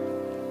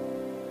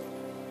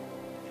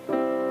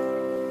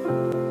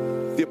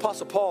 The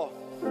Apostle Paul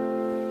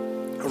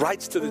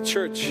writes to the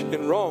church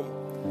in Rome.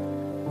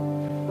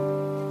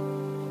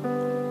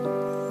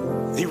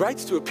 He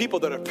writes to a people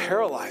that are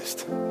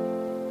paralyzed.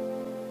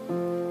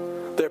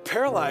 They're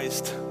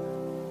paralyzed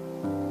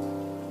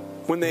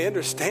when they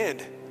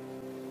understand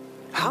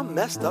how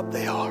messed up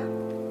they are.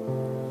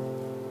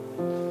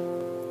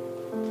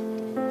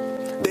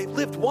 They've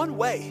lived one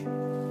way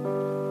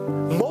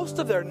most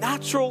of their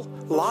natural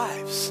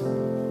lives.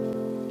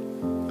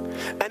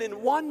 And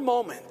in one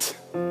moment,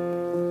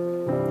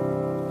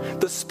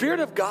 the Spirit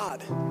of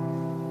God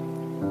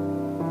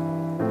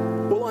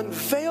will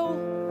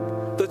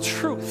unveil the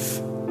truth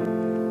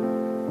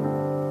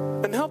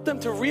and help them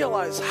to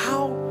realize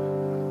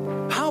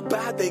how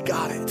bad they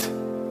got it.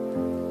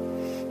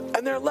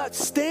 And they're left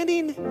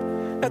standing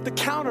at the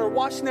counter,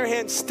 washing their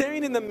hands,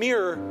 staring in the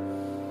mirror,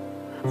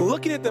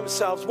 looking at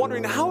themselves,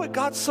 wondering how it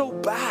got so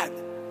bad.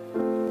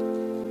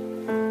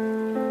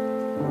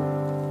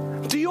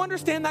 Do you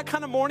understand that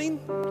kind of mourning?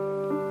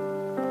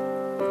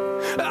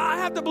 I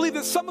have to believe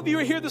that some of you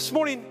are here this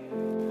morning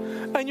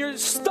and you're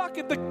stuck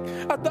at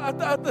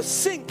the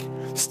sink,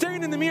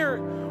 staring in the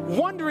mirror,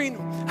 wondering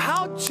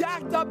how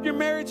jacked up your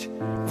marriage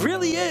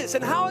really is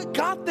and how it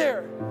got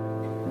there.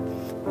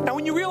 And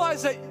when you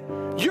realize that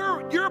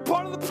you're a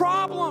part of the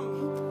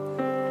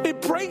problem,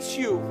 it breaks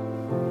you.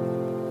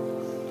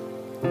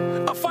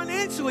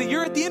 Financially,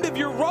 you're at the end of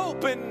your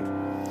rope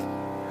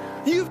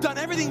and you've done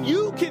everything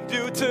you can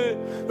do to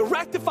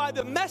rectify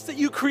the mess that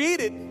you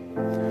created.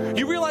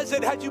 You realize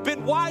that had you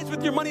been wise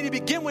with your money to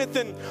begin with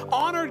and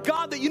honored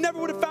God, that you never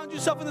would have found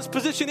yourself in this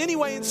position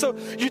anyway. And so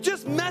you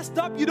just messed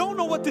up. You don't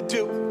know what to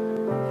do.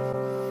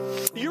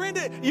 You're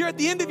at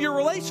the end of your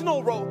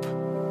relational rope.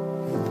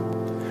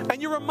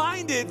 And you're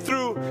reminded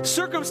through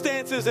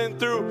circumstances and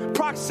through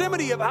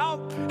proximity of how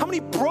many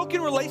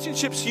broken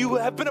relationships you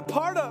have been a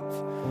part of.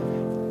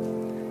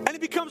 And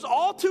it becomes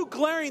all too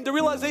glaring, the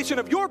realization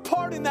of your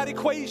part in that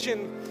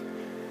equation.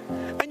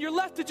 And you're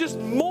left to just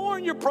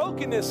mourn your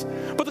brokenness.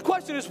 But the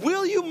question is,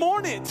 will you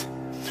mourn it?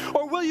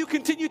 Or will you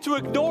continue to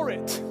ignore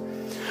it?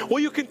 Will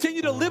you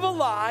continue to live a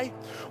lie?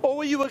 Or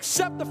will you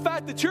accept the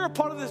fact that you're a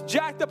part of this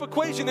jacked up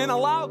equation and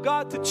allow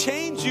God to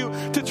change you,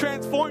 to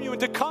transform you, and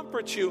to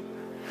comfort you?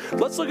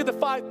 Let's look at the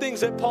 5 things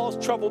that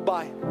Paul's troubled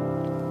by.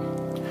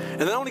 And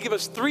then I want to give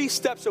us 3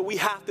 steps that we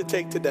have to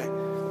take today.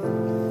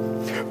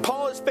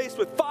 Paul is faced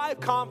with 5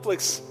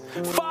 conflicts,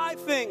 5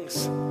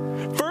 things.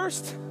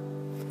 First,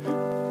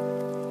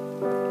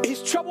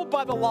 he's troubled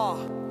by the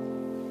law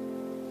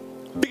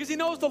because he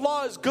knows the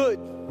law is good.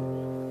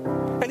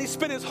 And he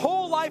spent his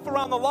whole life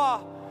around the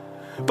law.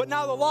 But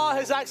now the law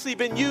has actually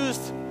been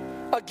used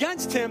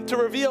against him to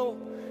reveal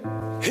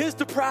his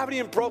depravity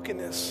and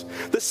brokenness.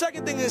 The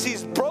second thing is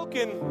he's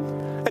broken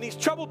and he's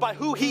troubled by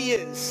who he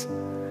is.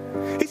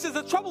 He says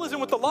the trouble isn't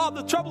with the law,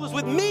 the trouble is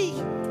with me.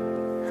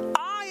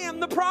 I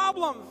am the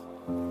problem.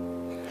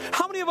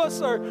 How many of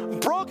us are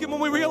broken when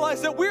we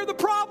realize that we're the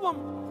problem?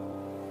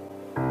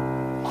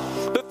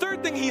 The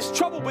third thing he's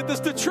troubled with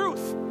is the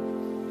truth.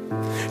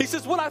 He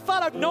says, what I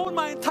thought I've known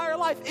my entire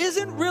life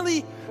isn't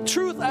really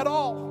truth at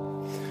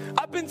all.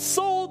 I've been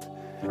sold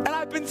and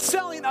I've been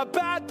selling a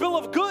bad bill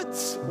of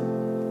goods.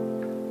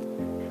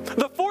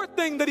 The fourth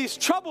thing that he's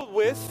troubled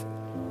with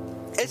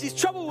is he's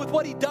troubled with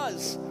what he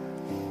does.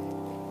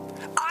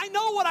 I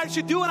know what I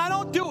should do and I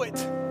don't do it.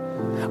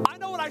 I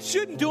know what I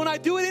shouldn't do and I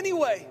do it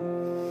anyway.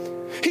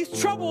 He's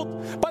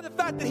troubled by the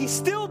fact that he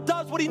still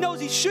does what he knows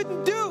he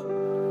shouldn't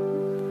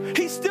do.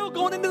 He's still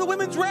going into the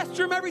women's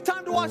restroom every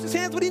time to wash his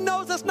hands when he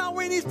knows that's not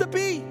where he needs to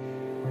be.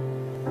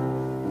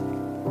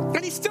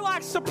 And he still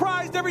acts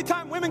surprised every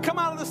time women come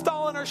out of the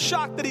stall and are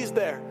shocked that he's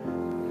there.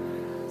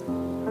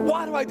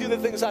 Why do I do the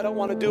things I don't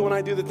want to do when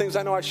I do the things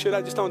I know I should?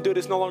 I just don't do it.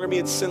 It's no longer me.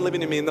 It's sin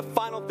living in me. And the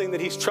final thing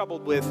that he's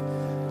troubled with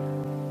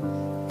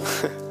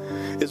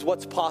is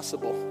what's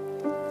possible.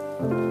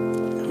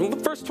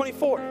 Verse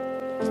 24.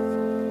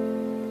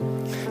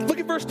 Look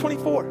at verse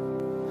 24.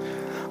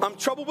 I'm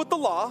troubled with the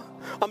law.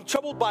 I'm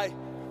troubled by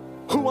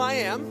who I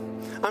am.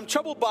 I'm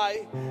troubled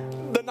by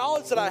the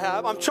knowledge that I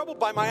have. I'm troubled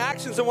by my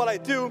actions and what I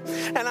do.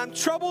 And I'm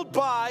troubled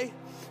by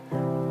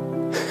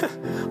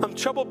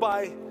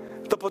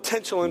the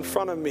potential in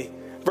front of me.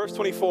 Verse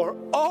 24,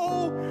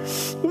 oh,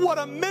 what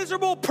a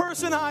miserable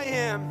person I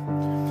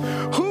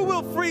am. Who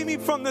will free me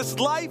from this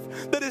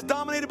life that is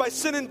dominated by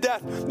sin and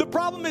death? The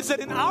problem is that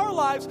in our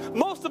lives,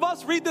 most of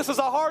us read this as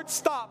a hard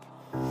stop.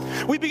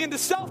 We begin to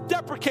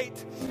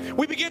self-deprecate.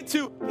 We begin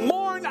to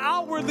mourn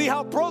outwardly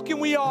how broken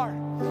we are,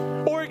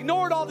 or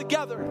ignore it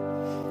altogether.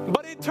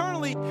 But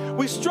internally,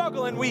 we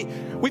struggle and we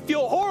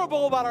feel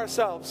horrible about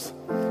ourselves.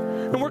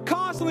 And we're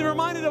constantly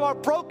reminded of our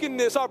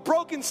brokenness, our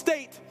broken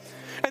state.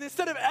 And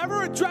instead of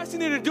ever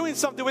addressing it or doing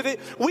something with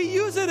it, we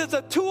use it as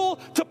a tool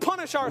to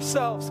punish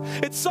ourselves.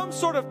 It's some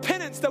sort of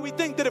penance that we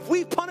think that if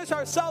we punish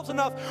ourselves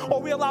enough,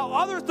 or we allow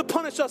others to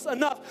punish us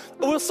enough,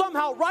 we'll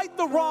somehow right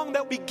the wrong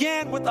that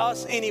began with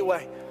us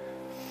anyway.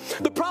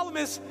 The problem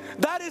is,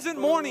 that isn't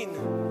mourning.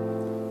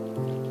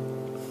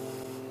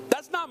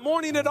 That's not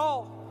mourning at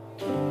all.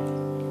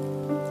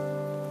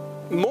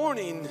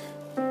 Mourning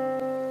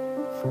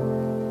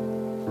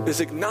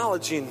is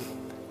acknowledging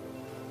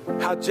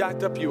how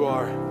jacked up you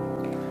are,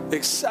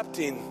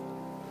 accepting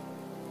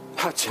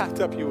how jacked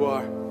up you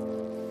are,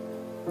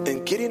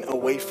 and getting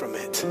away from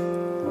it.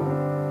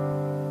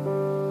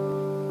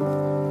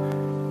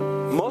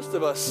 Most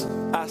of us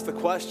ask the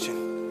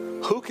question,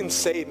 who can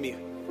save me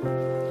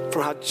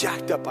from how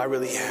jacked up I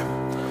really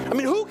am? I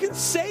mean, who can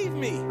save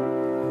me?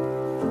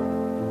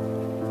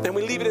 And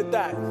we leave it at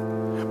that.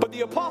 But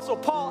the Apostle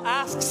Paul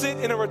asks it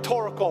in a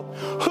rhetorical,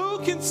 who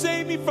can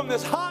save me from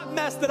this hot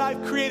mess that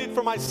I've created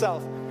for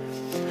myself?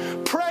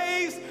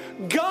 Praise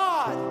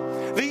God.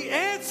 The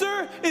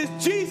answer is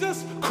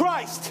Jesus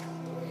Christ.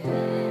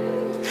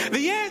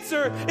 The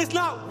answer is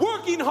not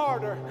working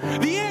harder.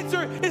 The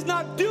answer is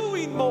not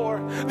doing more.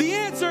 The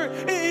answer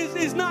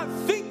is not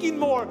thinking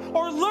more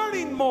or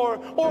learning more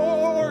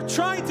or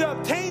trying to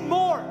obtain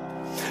more.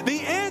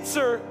 The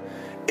answer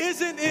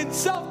isn't in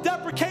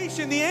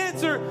self-deprecation. The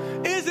answer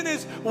isn't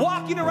as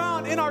walking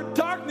around in our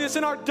darkness,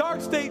 in our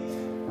dark state.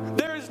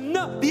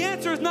 The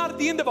answer is not at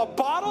the end of a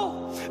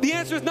bottle. The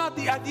answer is not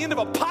at the end of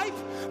a pipe.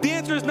 The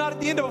answer is not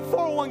at the end of a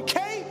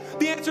 401k.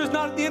 The answer is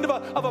not at the end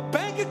of a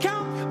bank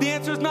account. The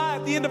answer is not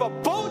at the end of a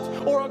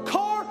boat or a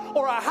car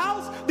or a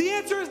house. The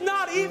answer is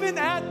not even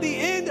at the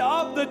end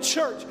of the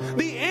church.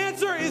 The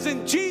answer is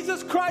in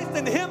Jesus Christ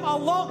and Him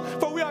alone.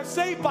 For we are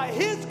saved by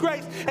His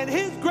grace and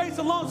His grace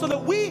alone, so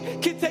that we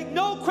can take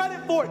no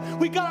credit for it.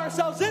 We got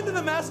ourselves into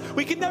the mess.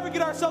 We can never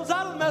get ourselves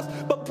out of the mess.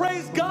 But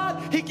praise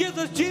God, He gives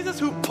us Jesus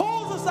who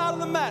pulls us out of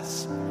the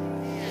mess.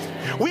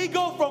 We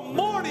go from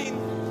mourning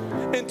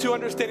into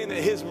understanding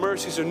that His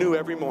mercies are new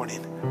every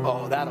morning.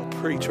 Oh, that'll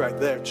preach right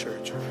there,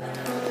 church.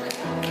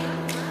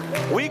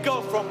 We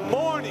go from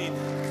mourning,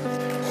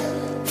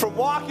 from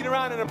walking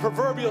around in a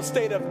proverbial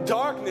state of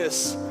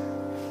darkness,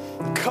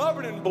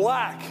 covered in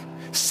black,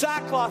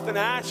 sackcloth and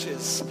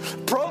ashes,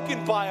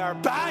 broken by our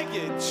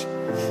baggage,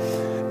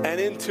 and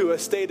into a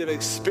state of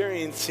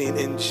experiencing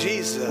in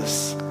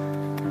Jesus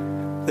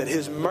that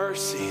His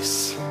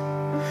mercies,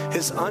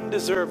 His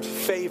undeserved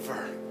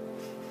favor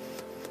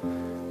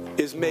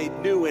is made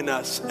new in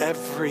us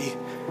every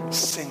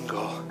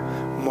single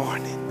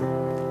morning.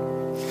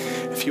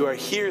 If you are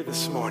here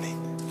this morning,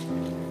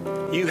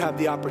 you have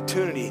the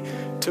opportunity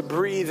to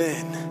breathe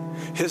in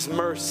His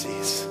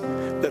mercies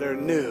that are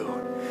new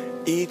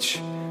each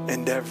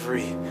and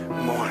every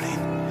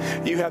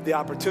morning. You have the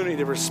opportunity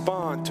to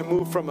respond, to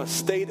move from a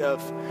state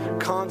of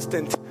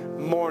constant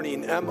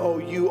mourning,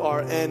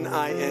 mourning,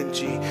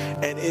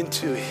 and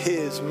into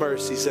His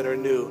mercies that are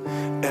new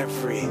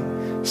every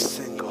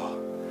single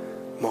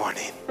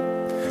morning.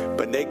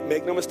 But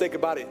make no mistake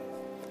about it.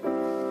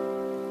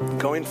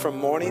 Going from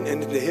mourning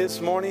into His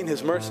morning,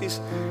 His mercies,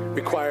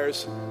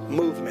 requires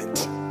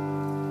movement.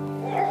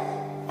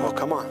 Oh,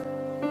 come on.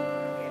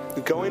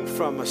 Going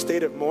from a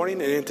state of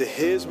mourning and into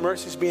His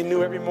mercies being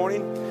new every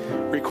morning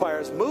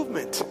requires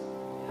movement.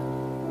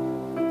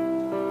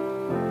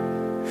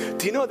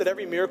 Do you know that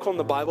every miracle in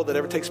the Bible that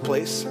ever takes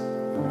place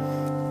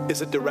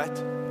is a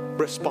direct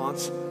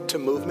response to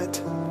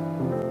movement?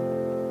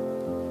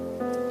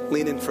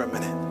 Lean in for a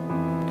minute.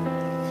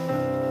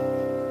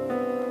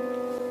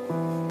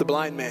 The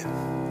blind man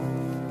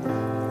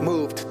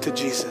moved to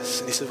Jesus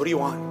and he said, what do you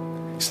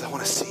want? He said, I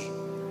want to see.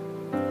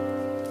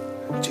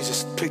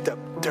 Jesus picked up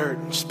dirt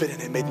and spit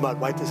in it, made mud,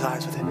 wiped his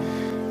eyes with it.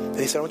 And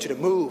he said, I want you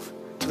to move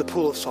to the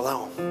pool of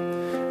Siloam.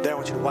 There I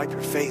want you to wipe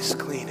your face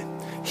clean.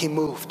 And he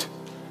moved.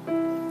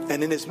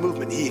 And in his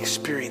movement, he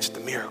experienced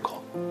the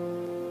miracle.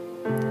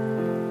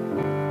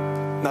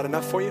 Not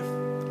enough for you?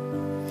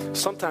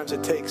 Sometimes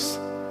it takes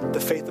the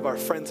faith of our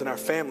friends and our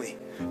family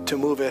to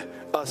move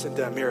us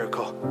into a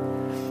miracle.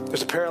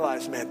 There's a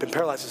paralyzed man, been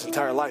paralyzed his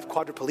entire life,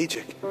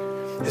 quadriplegic.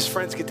 His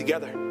friends get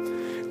together.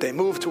 They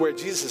move to where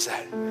Jesus is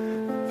at.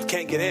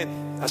 Can't get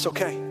in. That's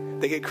okay.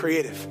 They get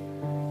creative.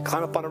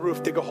 Climb up on a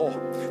roof, dig a hole.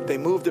 They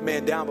move the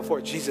man down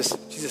before Jesus.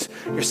 Jesus,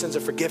 your sins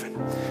are forgiven.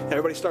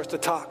 Everybody starts to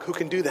talk. Who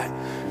can do that?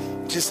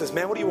 Jesus says,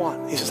 man, what do you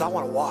want? He says, I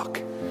want to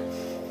walk.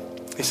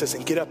 He says,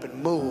 and get up and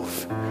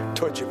move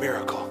towards your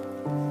miracle.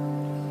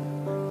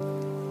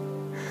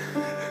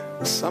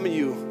 Some of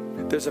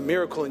you, there's a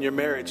miracle in your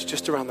marriage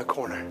just around the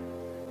corner.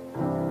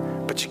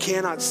 But you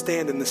cannot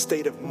stand in the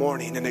state of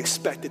mourning and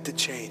expect it to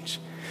change.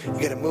 You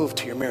got to move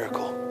to your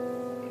miracle.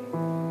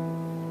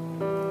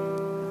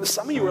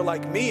 Some of you are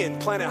like me in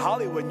Planet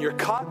Hollywood and you're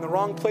caught in the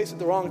wrong place at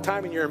the wrong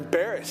time and you're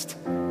embarrassed.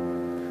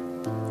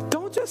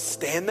 Don't just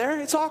stand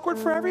there. It's awkward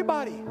for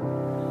everybody.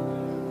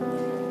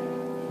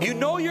 You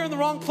know you're in the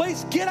wrong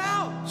place. Get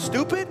out,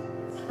 stupid.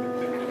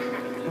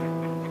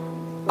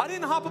 I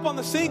didn't hop up on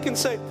the sink and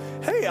say,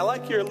 hey, I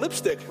like your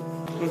lipstick.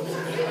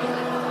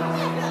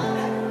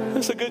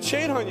 It's a good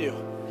shade on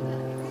you.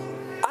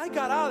 I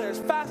got out of there as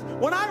fast.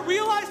 When I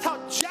realized how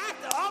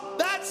jacked up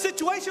that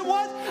situation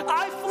was,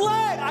 I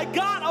fled. I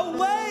got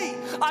away.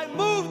 I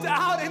moved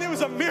out, and it was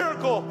a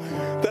miracle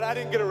that I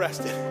didn't get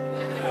arrested.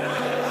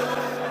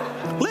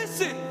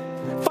 Listen,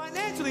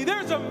 financially,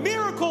 there's a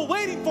miracle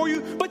waiting for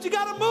you, but you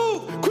got to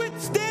move. Quit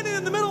standing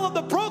in the middle of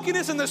the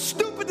brokenness and the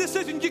stupid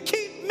decisions you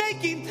keep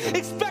making,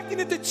 expecting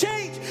it to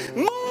change.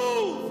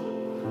 Move.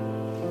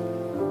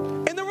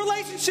 In the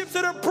relationships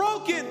that are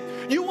broken,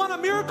 you want a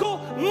miracle?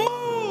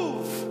 Move.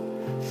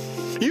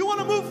 You want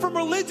to move from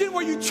religion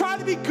where you try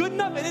to be good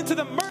enough and into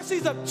the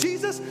mercies of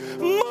Jesus?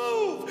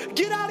 Move.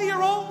 Get out of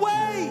your own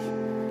way.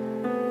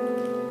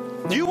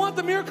 You want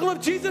the miracle of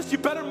Jesus? You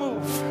better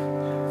move.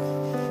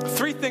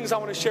 3 things I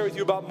want to share with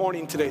you about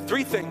mourning today.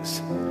 3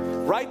 things.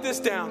 Write this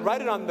down.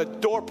 Write it on the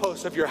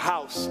doorpost of your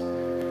house.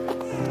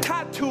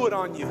 Tattoo it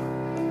on you.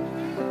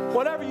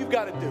 Whatever you've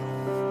got to do.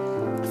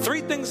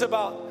 3 things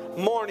about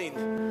mourning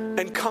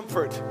and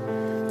comfort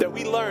that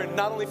we learn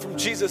not only from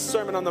Jesus'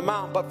 Sermon on the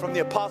Mount, but from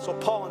the Apostle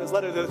Paul in his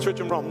letter to the church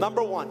in Rome.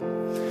 Number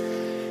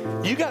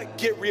 1, you got to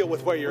get real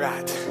with where you're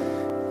at.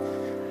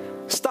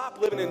 Stop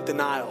living in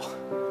denial.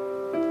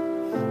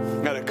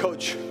 I had a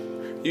coach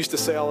used to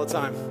say all the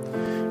time,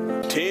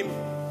 team,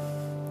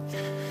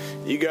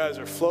 you guys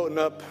are floating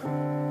up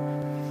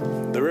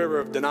the river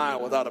of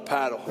denial without a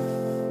paddle.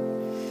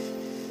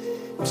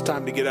 It's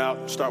time to get out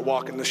and start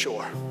walking the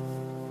shore.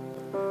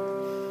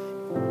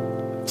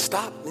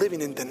 Stop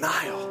living in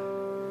denial.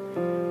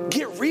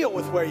 Get real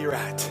with where you're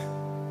at.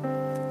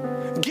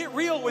 Get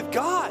real with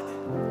God.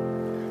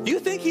 You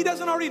think he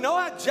doesn't already know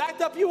how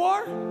jacked up you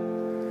are?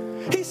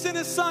 He sent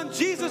his son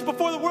Jesus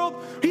before the world.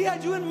 He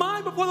had you in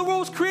mind before the world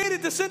was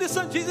created to send his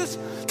son Jesus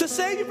to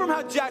save you from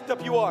how jacked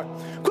up you are.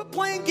 Quit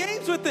playing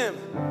games with him.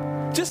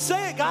 Just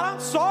say it. God, I'm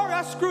sorry.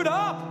 I screwed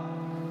up.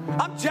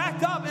 I'm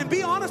jacked up. And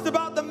be honest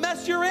about the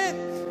mess you're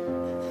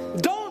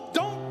in. Don't.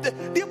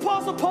 The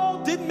Apostle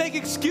Paul didn't make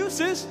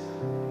excuses.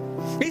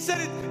 He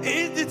said,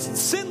 it's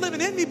sin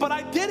living in me, but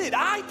I did it.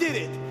 I did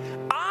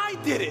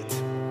it.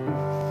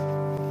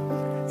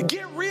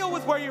 Get real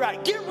with where you're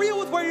at. Get real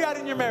with where you're at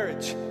in your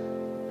marriage.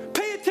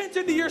 Pay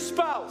attention to your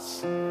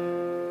spouse.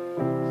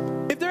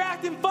 If they're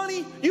acting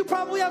funny, you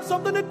probably have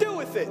something to do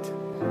with it.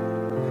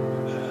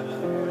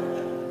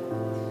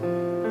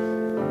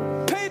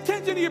 Pay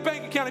attention to your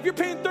bank account. If you're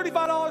paying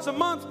 $35 a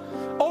month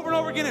over and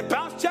over again in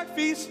bounce check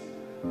fees,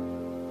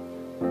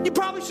 you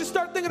probably should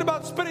start thinking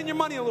about spending your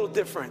money a little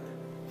different.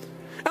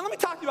 Now, let me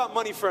talk to you about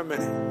money for a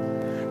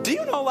minute. Do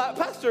you know,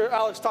 Pastor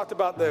Alex talked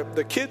about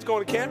the kids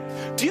going to camp.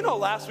 Do you know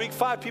last week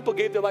 5 people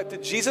gave their life to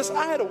Jesus?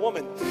 I had a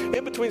woman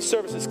in between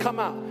services come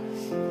out.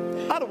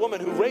 I had a woman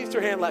who raised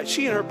her hand like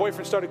she and her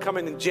boyfriend started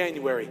coming in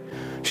January.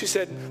 She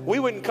said, we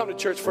wouldn't come to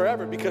church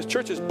forever because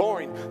church is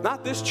boring.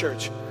 Not this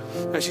church.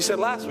 And she said,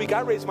 last week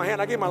I raised my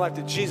hand. I gave my life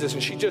to Jesus.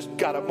 And she just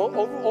got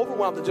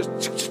overwhelmed and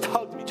just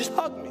hugged me. Just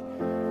hugged me.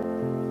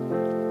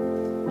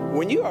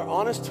 When you are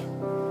honest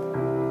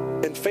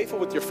and faithful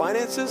with your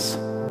finances,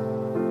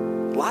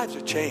 lives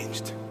are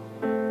changed.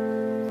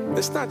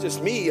 It's not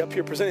just me up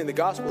here presenting the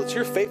gospel. It's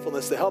your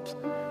faithfulness that helps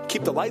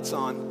keep the lights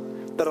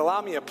on, that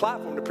allow me a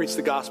platform to preach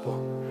the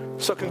gospel.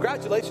 So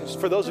congratulations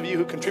for those of you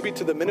who contribute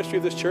to the ministry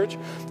of this church.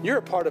 You're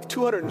a part of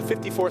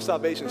 254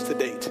 salvations to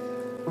date.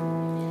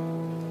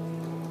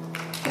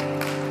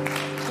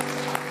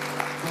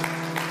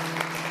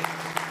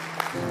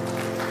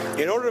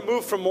 In order to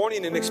move from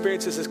mourning and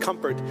experience this as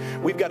comfort,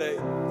 we've got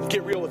to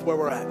get real with where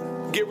we're at.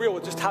 Get real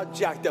with just how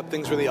jacked up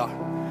things really are.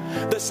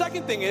 The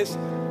second thing is,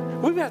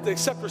 we have to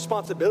accept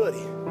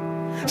responsibility.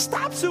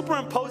 Stop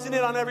superimposing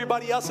it on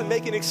everybody else and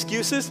making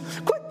excuses.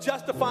 Quit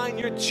justifying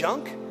your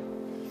junk.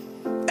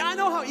 I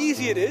know how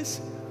easy it is.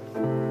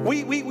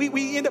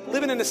 We end up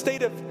living in a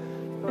state of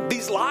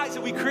these lies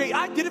that we create.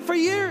 I did it for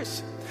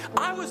years.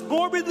 I was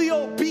morbidly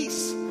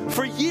obese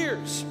for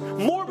years.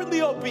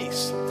 Morbidly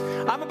obese.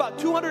 I'm about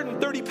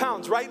 230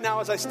 pounds right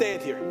now as I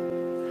stand here.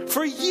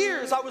 For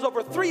years, I was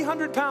over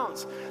 300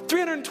 pounds.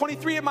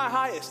 323 at my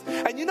highest.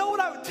 And you know what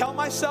I would tell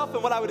myself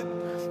and what I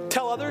would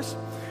tell others?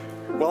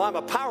 Well, I'm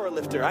a power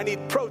lifter. I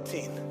need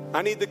protein.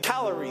 I need the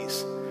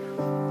calories.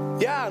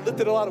 Yeah, I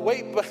lifted a lot of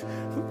weight, but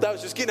that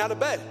was just getting out of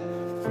bed.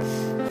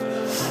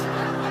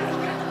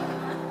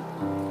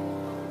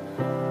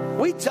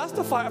 We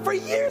justify it. For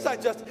years,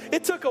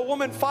 it took a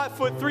woman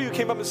 5'3" who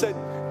came up and said,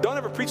 don't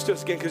ever preach to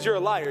us again because you're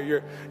a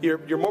liar.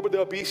 You're morbidly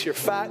obese, you're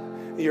fat,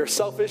 you're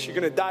selfish, you're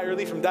going to die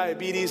early from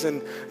diabetes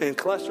and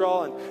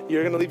cholesterol, and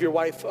you're going to leave your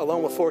wife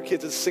alone with 4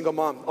 kids as a single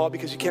mom, all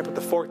because you can't put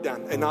the fork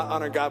down and not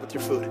honor God with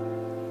your food.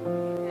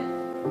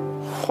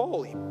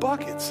 Holy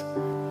buckets.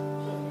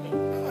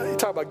 You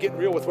talk about getting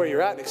real with where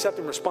you're at and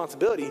accepting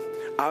responsibility.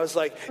 I was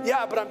like,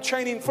 yeah, but I'm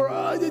training for,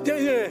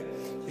 you're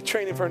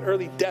training for an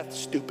early death,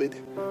 stupid.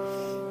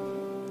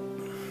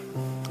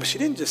 But she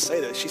didn't just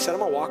say that. She said, I'm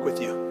going to walk with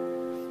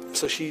you.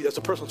 So she, as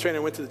a personal trainer,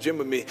 went to the gym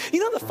with me. You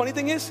know the funny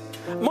thing is,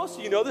 most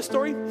of you know this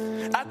story.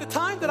 At the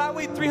time that I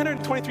weighed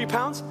 323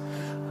 pounds,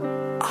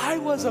 I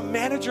was a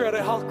manager at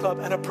a health club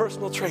and a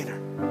personal trainer.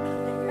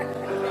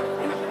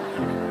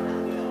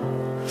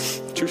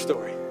 True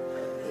story.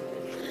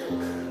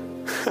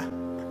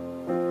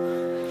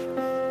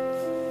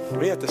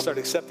 We have to start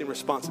accepting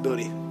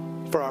responsibility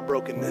for our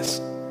brokenness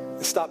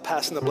and stop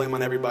passing the blame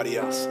on everybody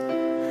else.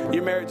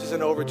 Your marriage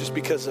isn't over just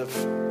because of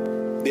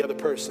the other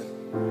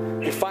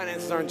person. Your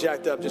finances aren't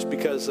jacked up just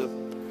because of...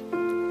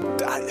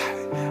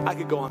 I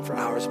could go on for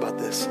hours about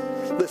this.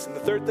 Listen,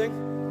 the third thing,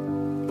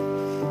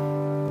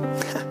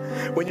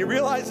 when you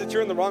realize that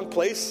you're in the wrong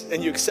place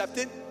and you accept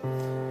it,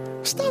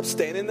 stop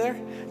standing there.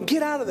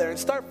 Get out of there and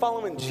start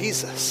following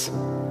Jesus.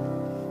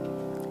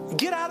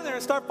 Get out of there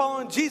and start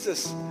following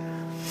Jesus.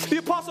 The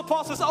Apostle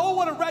Paul says, oh,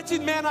 what a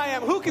wretched man I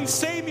am. Who can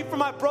save me from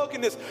my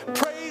brokenness?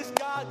 Praise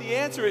God. The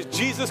answer is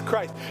Jesus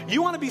Christ.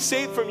 You want to be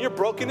saved from your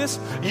brokenness?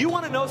 You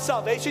want to know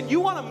salvation? You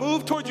want to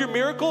move towards your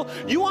miracle?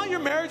 You want your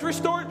marriage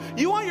restored?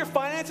 You want your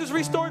finances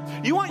restored?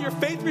 You want your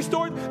faith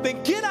restored?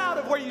 Then get out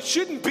of where you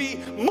shouldn't be.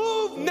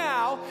 Move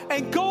now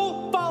and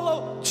go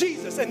follow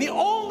Jesus. And the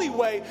only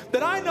way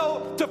that I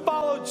know to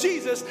follow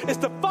Jesus is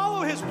to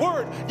follow his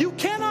word. You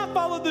cannot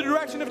follow the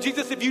direction of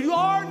Jesus if you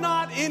are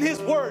not in his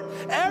word.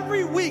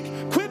 Every week,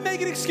 quit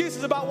making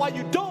excuses about why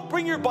you don't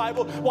bring your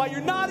Bible, why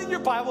you're not in your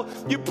Bible.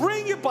 You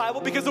bring your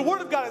Bible because the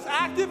Word of God is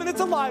active and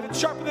it's alive. It's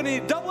sharper than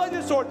any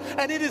double-edged sword,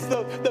 and it is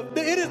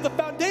the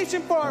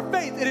foundation for our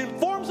faith. It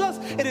informs us,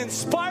 it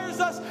inspires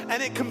us,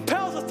 and it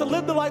compels us to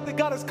live the life that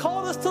God has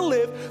called us to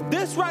live.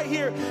 This right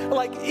here,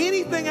 like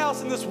anything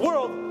else in this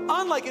world,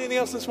 unlike anything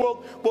else in this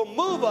world, will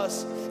move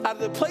us out of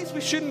the place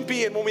we shouldn't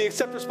be in when we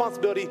accept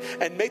responsibility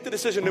and make the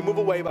decision to move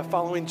away by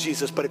following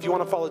Jesus. But if you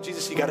want to follow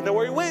Jesus, you got to know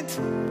where he went.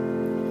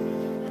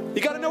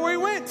 You got to know where he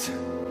went.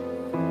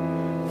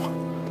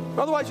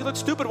 Otherwise, you look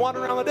stupid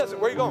wandering around the desert.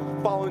 Where are you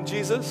going? Following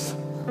Jesus.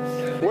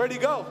 Where'd he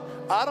go?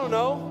 I don't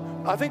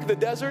know. I think the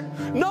desert.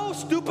 No,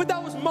 stupid,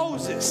 that was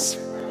Moses.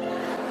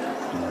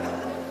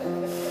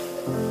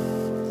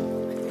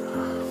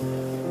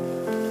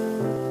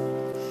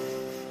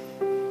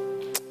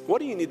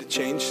 What do you need to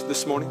change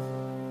this morning?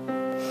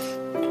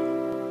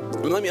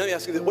 Let me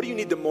ask you this. What do you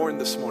need to mourn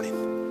this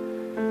morning?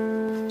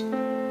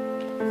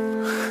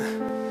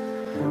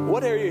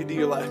 What area do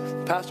you like?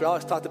 Pastor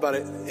Alex talked about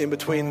it in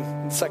between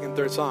the second and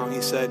third song.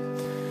 He said,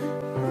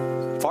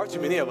 far too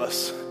many of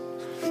us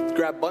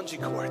grab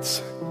bungee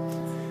cords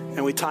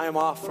and we tie them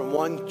off from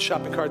one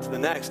shopping cart to the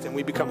next, and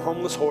we become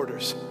homeless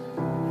hoarders.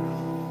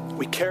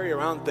 We carry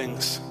around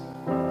things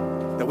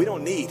that we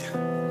don't need,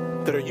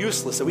 that are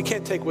useless, that we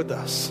can't take with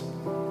us.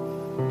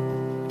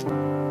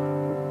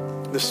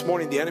 This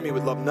morning, the enemy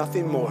would love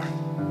nothing more.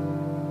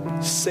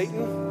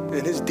 Satan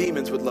and his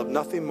demons would love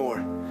nothing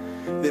more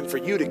than for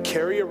you to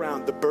carry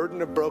around the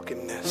burden of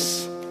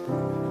brokenness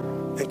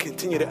and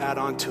continue to add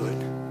on to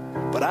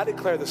it. But I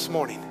declare this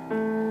morning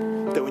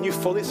that when you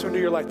fully surrender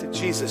your life to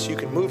Jesus, you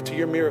can move to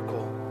your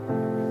miracle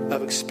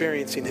of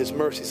experiencing his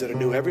mercies that are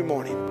new every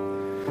morning.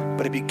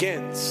 But it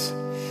begins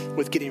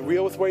with getting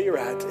real with where you're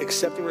at,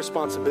 accepting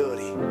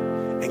responsibility,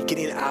 and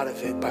getting out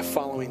of it by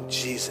following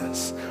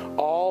Jesus.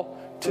 All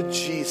to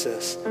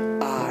Jesus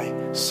I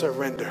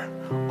surrender.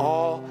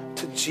 All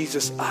to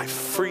Jesus I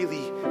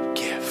freely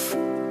give.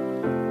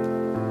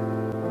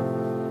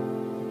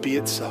 Be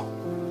it so.